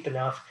you're deep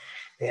enough,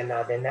 then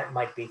that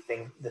might be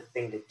the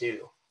thing to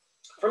do.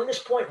 From this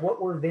point,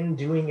 what we're then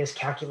doing is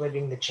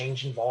calculating the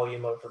change in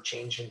volume over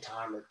change in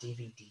time, or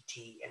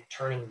dV/dt, and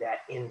turning that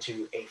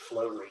into a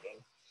flow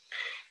reading.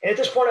 And at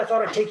this point, I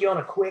thought I'd take you on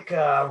a quick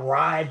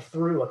ride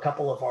through a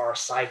couple of our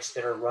sites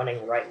that are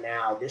running right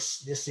now.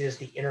 This is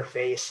the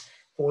interface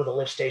for the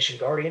Lift Station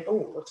Guardian.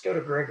 Oh, let's go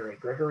to Gregory.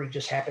 Gregory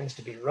just happens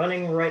to be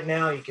running right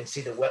now. You can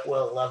see the wet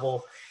well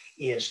level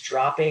is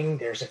dropping.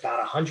 There's about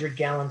 100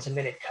 gallons a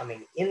minute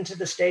coming into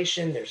the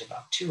station. There's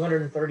about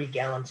 230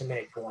 gallons a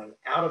minute going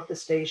out of the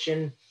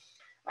station.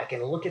 I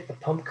can look at the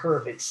pump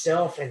curve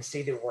itself and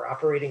see that we're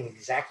operating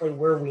exactly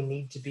where we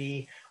need to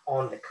be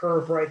on the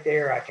curve right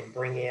there. I can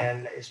bring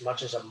in as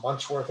much as a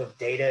month's worth of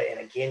data. And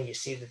again, you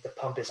see that the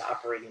pump is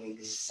operating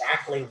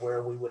exactly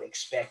where we would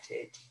expect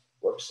it.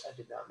 Whoops, I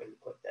did not mean to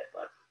click that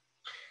button.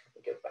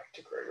 Let me go back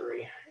to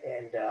Gregory.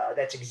 And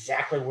that's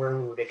exactly where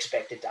we would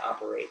expect it to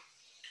operate.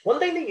 One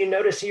thing that you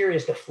notice here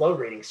is the flow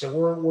reading.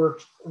 So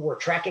we're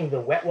tracking the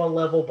wet well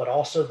level, but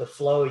also the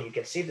flow. You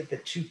can see that the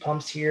two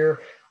pumps here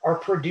are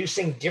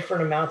producing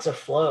different amounts of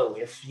flow.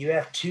 If you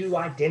have two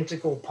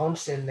identical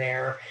pumps in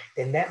there,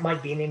 then that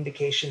might be an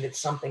indication that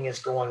something is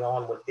going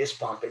on with this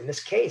pump. In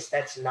this case,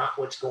 that's not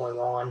what's going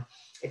on.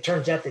 It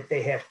turns out that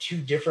they have two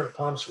different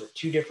pumps with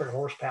two different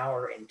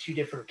horsepower and two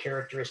different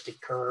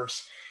characteristic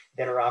curves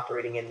that are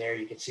operating in there.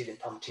 You can see that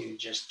pump 2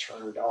 just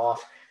turned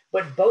off.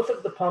 But both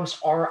of the pumps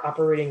are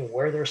operating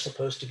where they're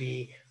supposed to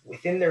be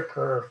within their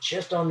curve,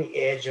 just on the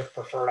edge of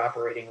preferred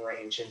operating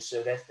range. And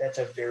so that's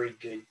a very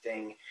good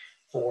thing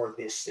for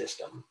this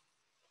system.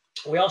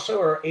 We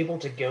also are able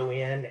to go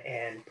in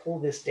and pull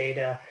this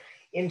data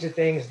into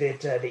things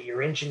that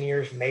your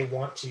engineers may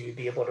want to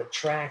be able to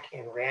track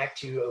and react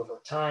to over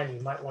time.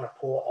 You might want to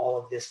pull all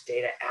of this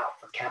data out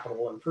for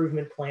capital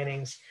improvement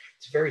plannings.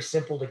 It's very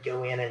simple to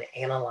go in and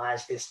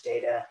analyze this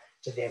data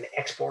to then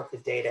export the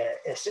data.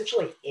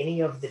 Essentially, any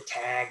of the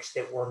tags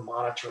that we're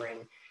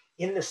monitoring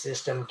in the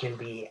system can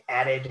be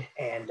added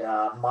and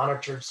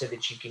monitored so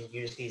that you can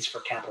use these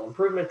for capital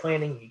improvement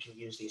planning. You can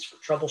use these for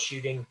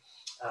troubleshooting.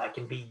 It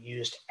can be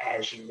used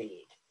as you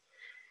need.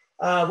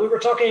 We were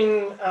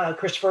talking,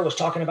 Christopher was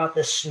talking about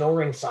the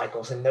snoring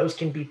cycles, and those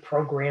can be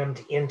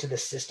programmed into the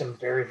system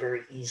very,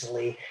 very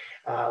easily,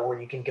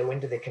 where you can go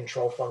into the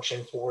control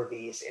function for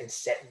these and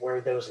set where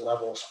those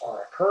levels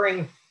are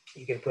occurring.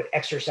 You can put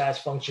exercise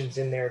functions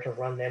in there to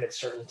run them at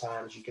certain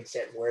times. You can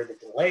set where the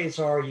delays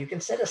are. You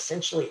can set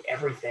essentially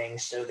everything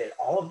so that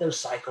all of those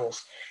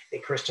cycles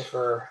that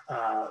Christopher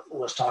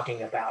was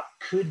talking about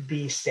could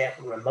be set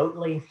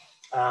remotely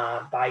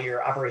by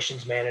your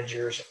operations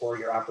managers or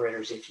your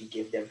operators if you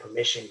give them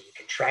permission. You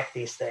can track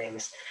these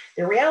things.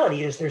 The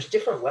reality is there's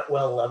different wet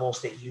well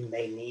levels that you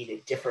may need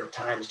at different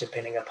times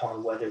depending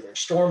upon whether there's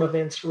storm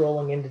events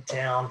rolling into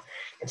town.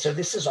 And so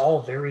this is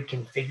all very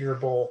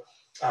configurable.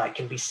 It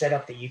can be set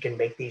up that you can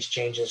make these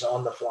changes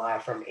on the fly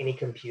from any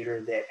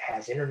computer that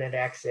has internet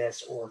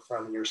access or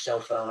from your cell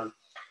phone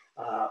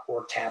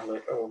or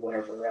tablet or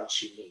whatever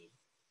else you need.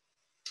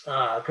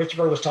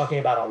 Christopher was talking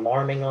about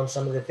alarming on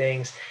some of the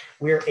things.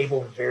 We're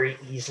able very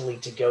easily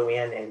to go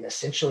in and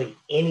essentially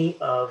any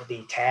of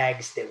the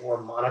tags that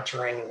we're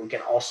monitoring, we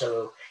can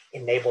also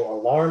enable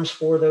alarms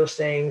for those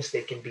things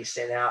that can be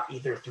sent out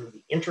either through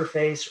the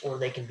interface or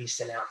they can be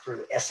sent out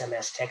through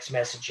SMS text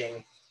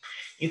messaging.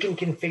 You can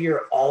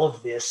configure all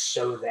of this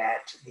so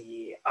that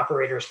the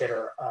operators that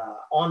are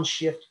on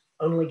shift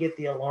only get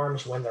the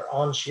alarms when they're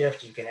on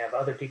shift. You can have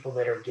other people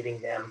that are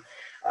getting them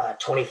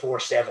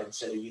 24/7.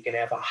 So you can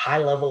have a high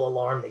level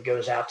alarm that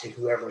goes out to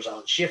whoever's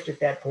on shift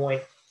at that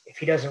point. If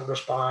he doesn't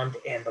respond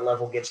and the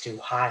level gets to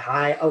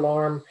high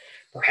alarm,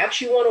 perhaps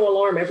you want to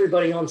alarm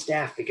everybody on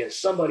staff because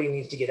somebody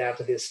needs to get out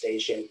to this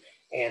station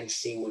and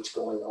see what's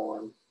going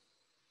on.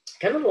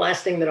 Kind of the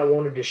last thing that I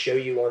wanted to show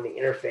you on the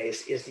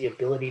interface is the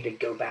ability to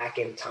go back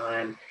in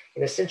time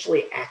and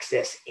essentially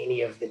access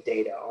any of the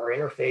data. Our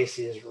interface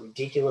is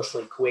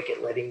ridiculously quick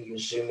at letting you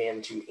zoom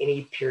into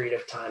any period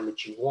of time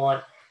that you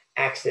want,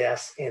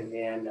 access, and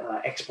then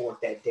export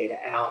that data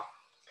out.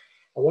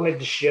 I wanted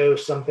to show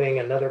something,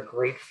 another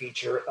great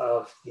feature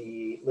of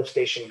the Lift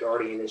Station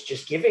Guardian is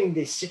just giving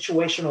the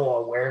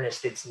situational awareness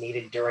that's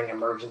needed during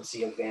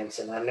emergency events.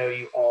 And I know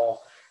you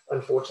all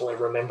unfortunately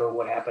remember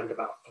what happened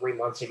about 3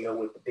 months ago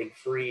with the big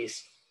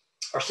freeze.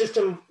 Our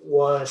system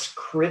was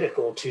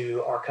critical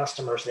to our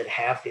customers that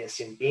have this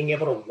in being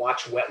able to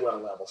watch wet well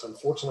levels.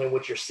 Unfortunately,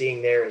 what you're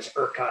seeing there is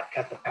ERCOT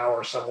cut the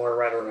power somewhere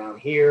right around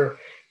here.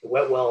 The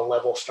wet well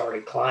level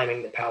started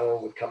climbing, the power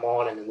would come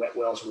on and the wet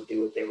wells would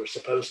do what they were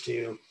supposed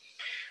to.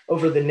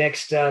 Over the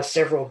next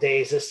several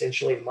days,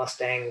 essentially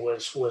Mustang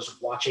was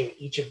watching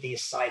each of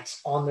these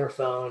sites on their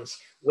phones.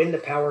 When the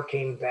power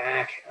came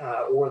back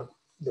or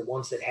the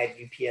ones that had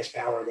UPS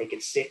power, they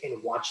could sit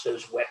and watch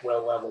those wet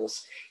well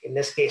levels. In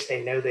this case,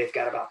 they know they've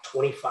got about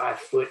 25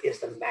 foot is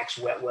the max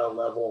wet well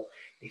level.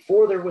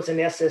 Before there was an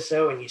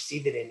SSO, and you see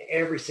that in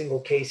every single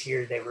case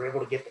here, they were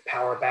able to get the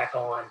power back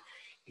on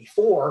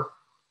before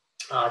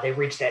they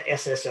reached that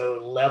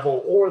SSO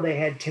level, or they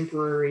had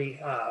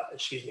temporary,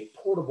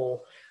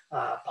 portable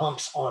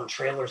pumps on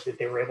trailers that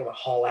they were able to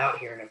haul out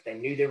here. And if they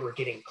knew they were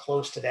getting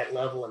close to that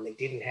level and they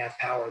didn't have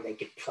power, they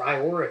could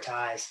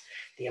prioritize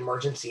the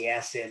emergency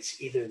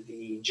assets, either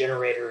the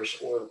generators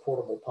or the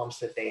portable pumps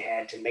that they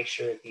had, to make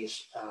sure that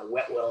these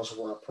wet wells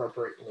were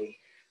appropriately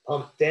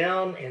pumped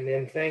down. And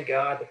then thank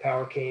God the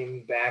power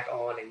came back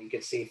on and you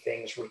could see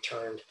things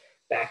returned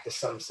back to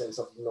some sense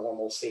of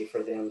normalcy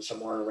for them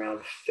somewhere around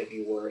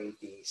February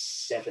the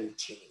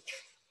 17th.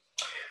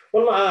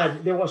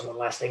 There was one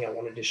last thing I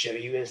wanted to show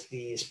you is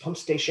these pump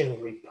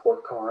station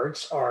report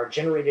cards are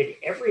generated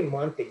every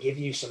month. They give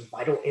you some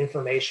vital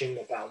information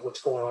about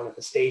what's going on at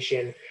the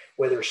station,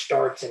 whether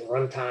starts and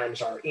run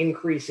times are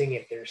increasing,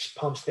 if there's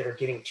pumps that are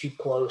getting too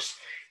close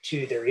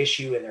to their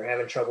issue and they're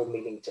having trouble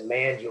meeting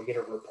demand. You'll get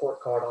a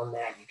report card on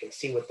that. You can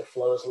see what the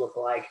flows look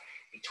like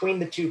between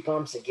the two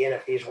pumps. Again,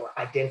 if these were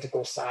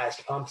identical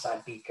sized pumps,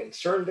 I'd be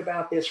concerned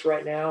about this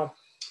right now.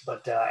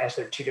 But as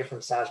they're two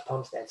different sized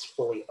pumps, that's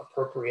fully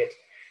appropriate.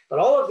 But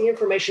all of the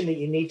information that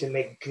you need to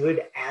make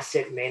good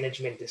asset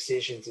management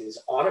decisions is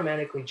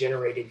automatically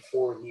generated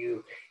for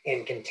you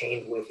and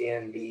contained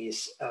within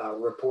these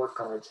report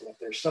cards. And if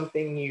there's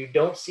something you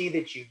don't see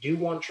that you do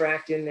want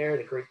tracked in there,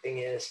 the great thing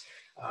is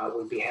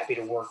we'd be happy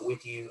to work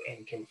with you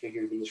and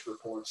configure these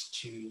reports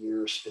to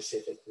your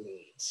specific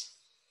needs.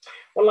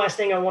 One last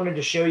thing I wanted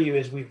to show you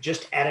is we've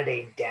just added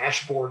a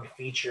dashboard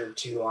feature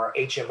to our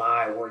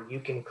HMI where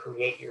you can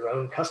create your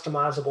own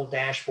customizable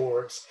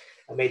dashboards.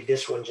 I made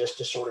this one just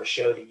to sort of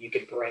show that you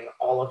could bring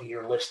all of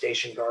your lift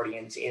station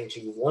guardians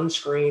into one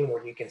screen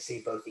where you can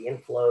see both the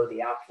inflow,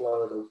 the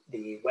outflow,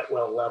 the wet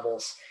well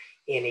levels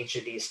in each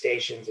of these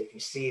stations. If you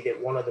see that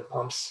one of the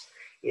pumps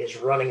is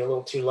running a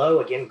little too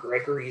low, again,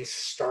 Gregory's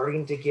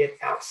starting to get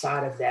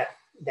outside of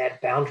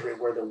that boundary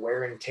where the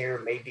wear and tear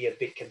may be a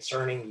bit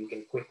concerning. You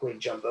can quickly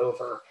jump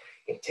over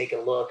and take a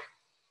look.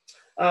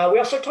 We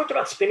also talked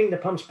about spinning the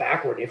pumps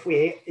backward. If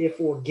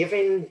we're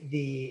given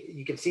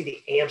you can see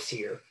the amps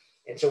here.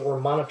 And so we're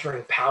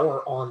monitoring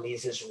power on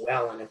these as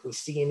well. And if we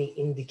see any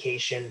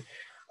indication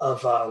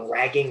of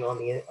ragging on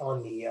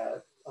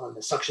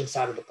the suction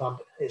side of the pump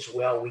as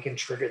well, we can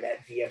trigger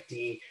that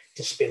VFD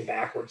to spin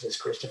backwards, as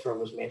Christopher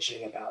was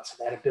mentioning about.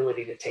 So that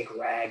ability to take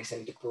rags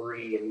and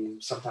debris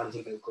and sometimes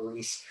even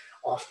grease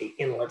off the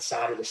inlet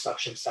side or the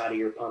suction side of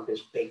your pump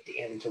is baked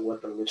into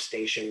what the lift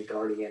station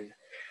guardian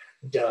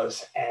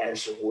does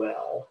as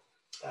well.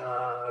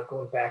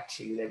 Going back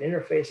to that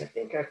interface, I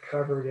think I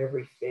covered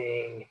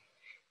everything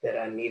that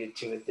I needed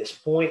to at this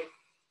point.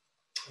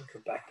 I'll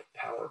go back to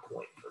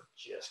PowerPoint for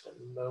just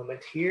a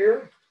moment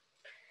here.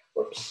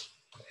 Whoops.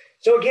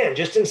 So again,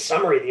 just in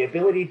summary, the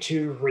ability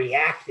to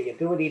react, the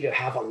ability to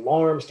have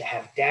alarms, to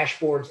have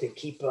dashboards that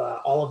keep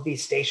all of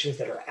these stations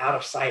that are out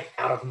of sight,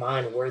 out of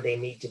mind where they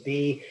need to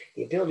be,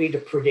 the ability to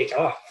predict,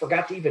 oh, I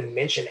forgot to even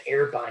mention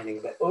air binding,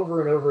 but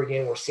over and over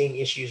again, we're seeing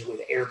issues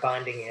with air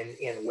binding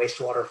in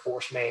wastewater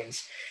force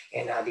mains,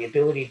 and the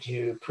ability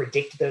to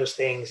predict those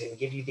things and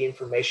give you the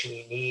information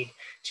you need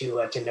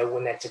to know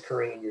when that's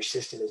occurring in your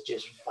system is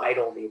just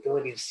vital. The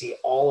ability to see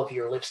all of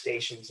your lift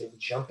stations and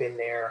jump in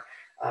there,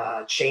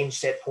 change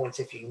set points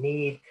if you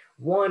need.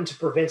 One, to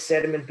prevent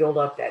sediment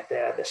buildup, that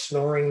the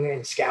snoring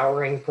and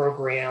scouring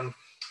program,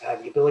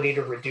 the ability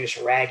to reduce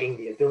ragging,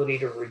 the ability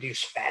to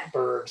reduce fat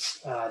bergs.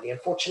 The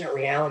unfortunate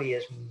reality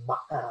is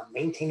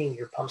maintaining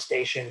your pump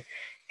station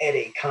at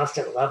a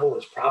constant level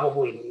is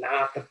probably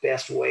not the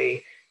best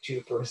way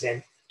to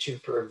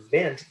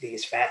prevent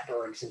these fat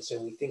bergs. And so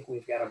we think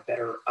we've got a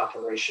better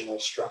operational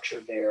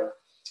structure there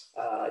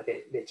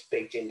that's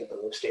baked into the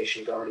lift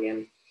station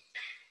guardian.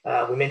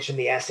 We mentioned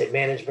the asset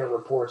management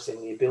reports and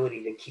the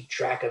ability to keep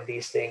track of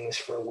these things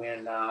for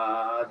when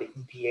the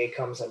EPA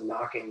comes a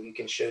knocking. You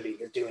can show that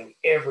you're doing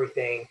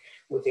everything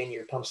within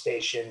your pump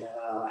station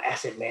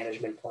asset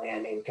management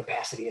plan and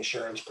capacity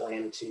assurance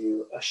plan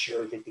to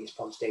assure that these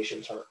pump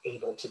stations are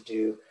able to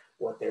do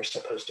what they're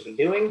supposed to be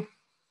doing.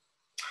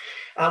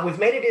 We've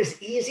made it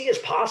as easy as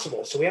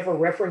possible. So we have a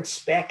reference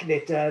spec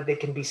that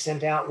can be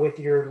sent out with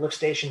your lift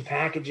station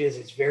packages.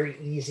 It's very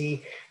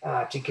easy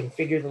to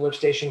configure the lift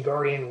station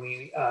guardian.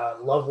 We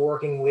love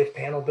working with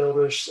panel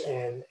builders,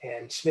 and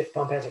Smith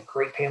Pump has a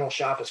great panel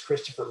shop, as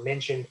Christopher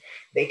mentioned.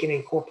 They can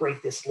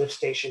incorporate this lift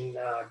station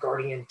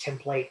guardian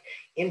template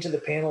into the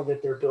panel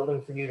that they're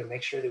building for you to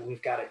make sure that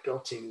we've got it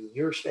built to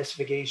your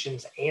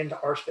specifications and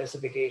our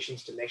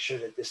specifications to make sure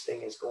that this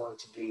thing is going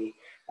to be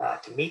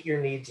to meet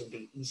your needs and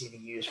be easy to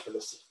use for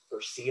the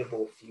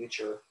foreseeable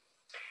future.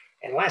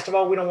 And last of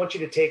all, we don't want you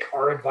to take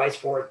our advice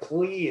for it.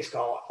 Please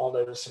call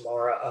Aldo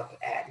Samara up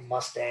at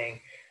Mustang.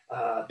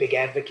 Big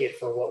advocate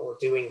for what we're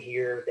doing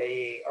here.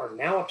 They are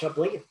now up to, I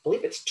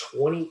believe it's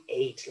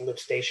 28 lift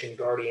station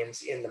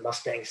guardians in the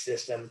Mustang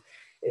system.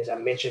 As I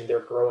mentioned, they're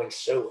growing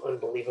so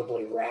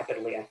unbelievably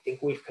rapidly. I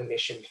think we've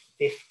commissioned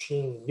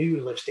 15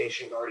 new lift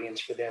station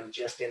guardians for them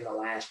just in the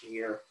last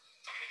year.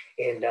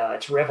 And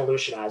it's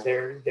revolutionized.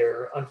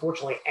 They're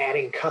unfortunately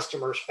adding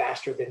customers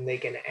faster than they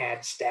can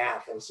add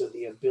staff. And so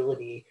the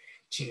ability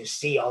to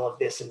see all of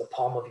this in the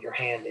palm of your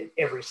hand at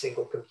every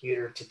single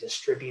computer, to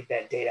distribute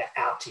that data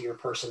out to your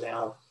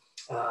personnel,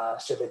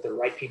 so that the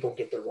right people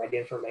get the right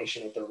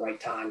information at the right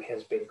time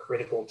has been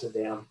critical to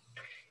them.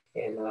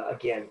 And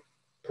again,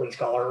 please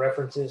call our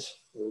references.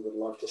 We would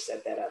love to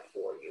set that up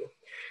for you.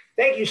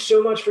 Thank you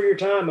so much for your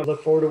time. I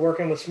look forward to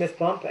working with Smith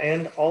Pump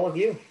and all of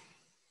you.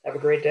 Have a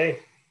great day.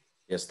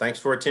 Yes, thanks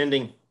for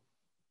attending.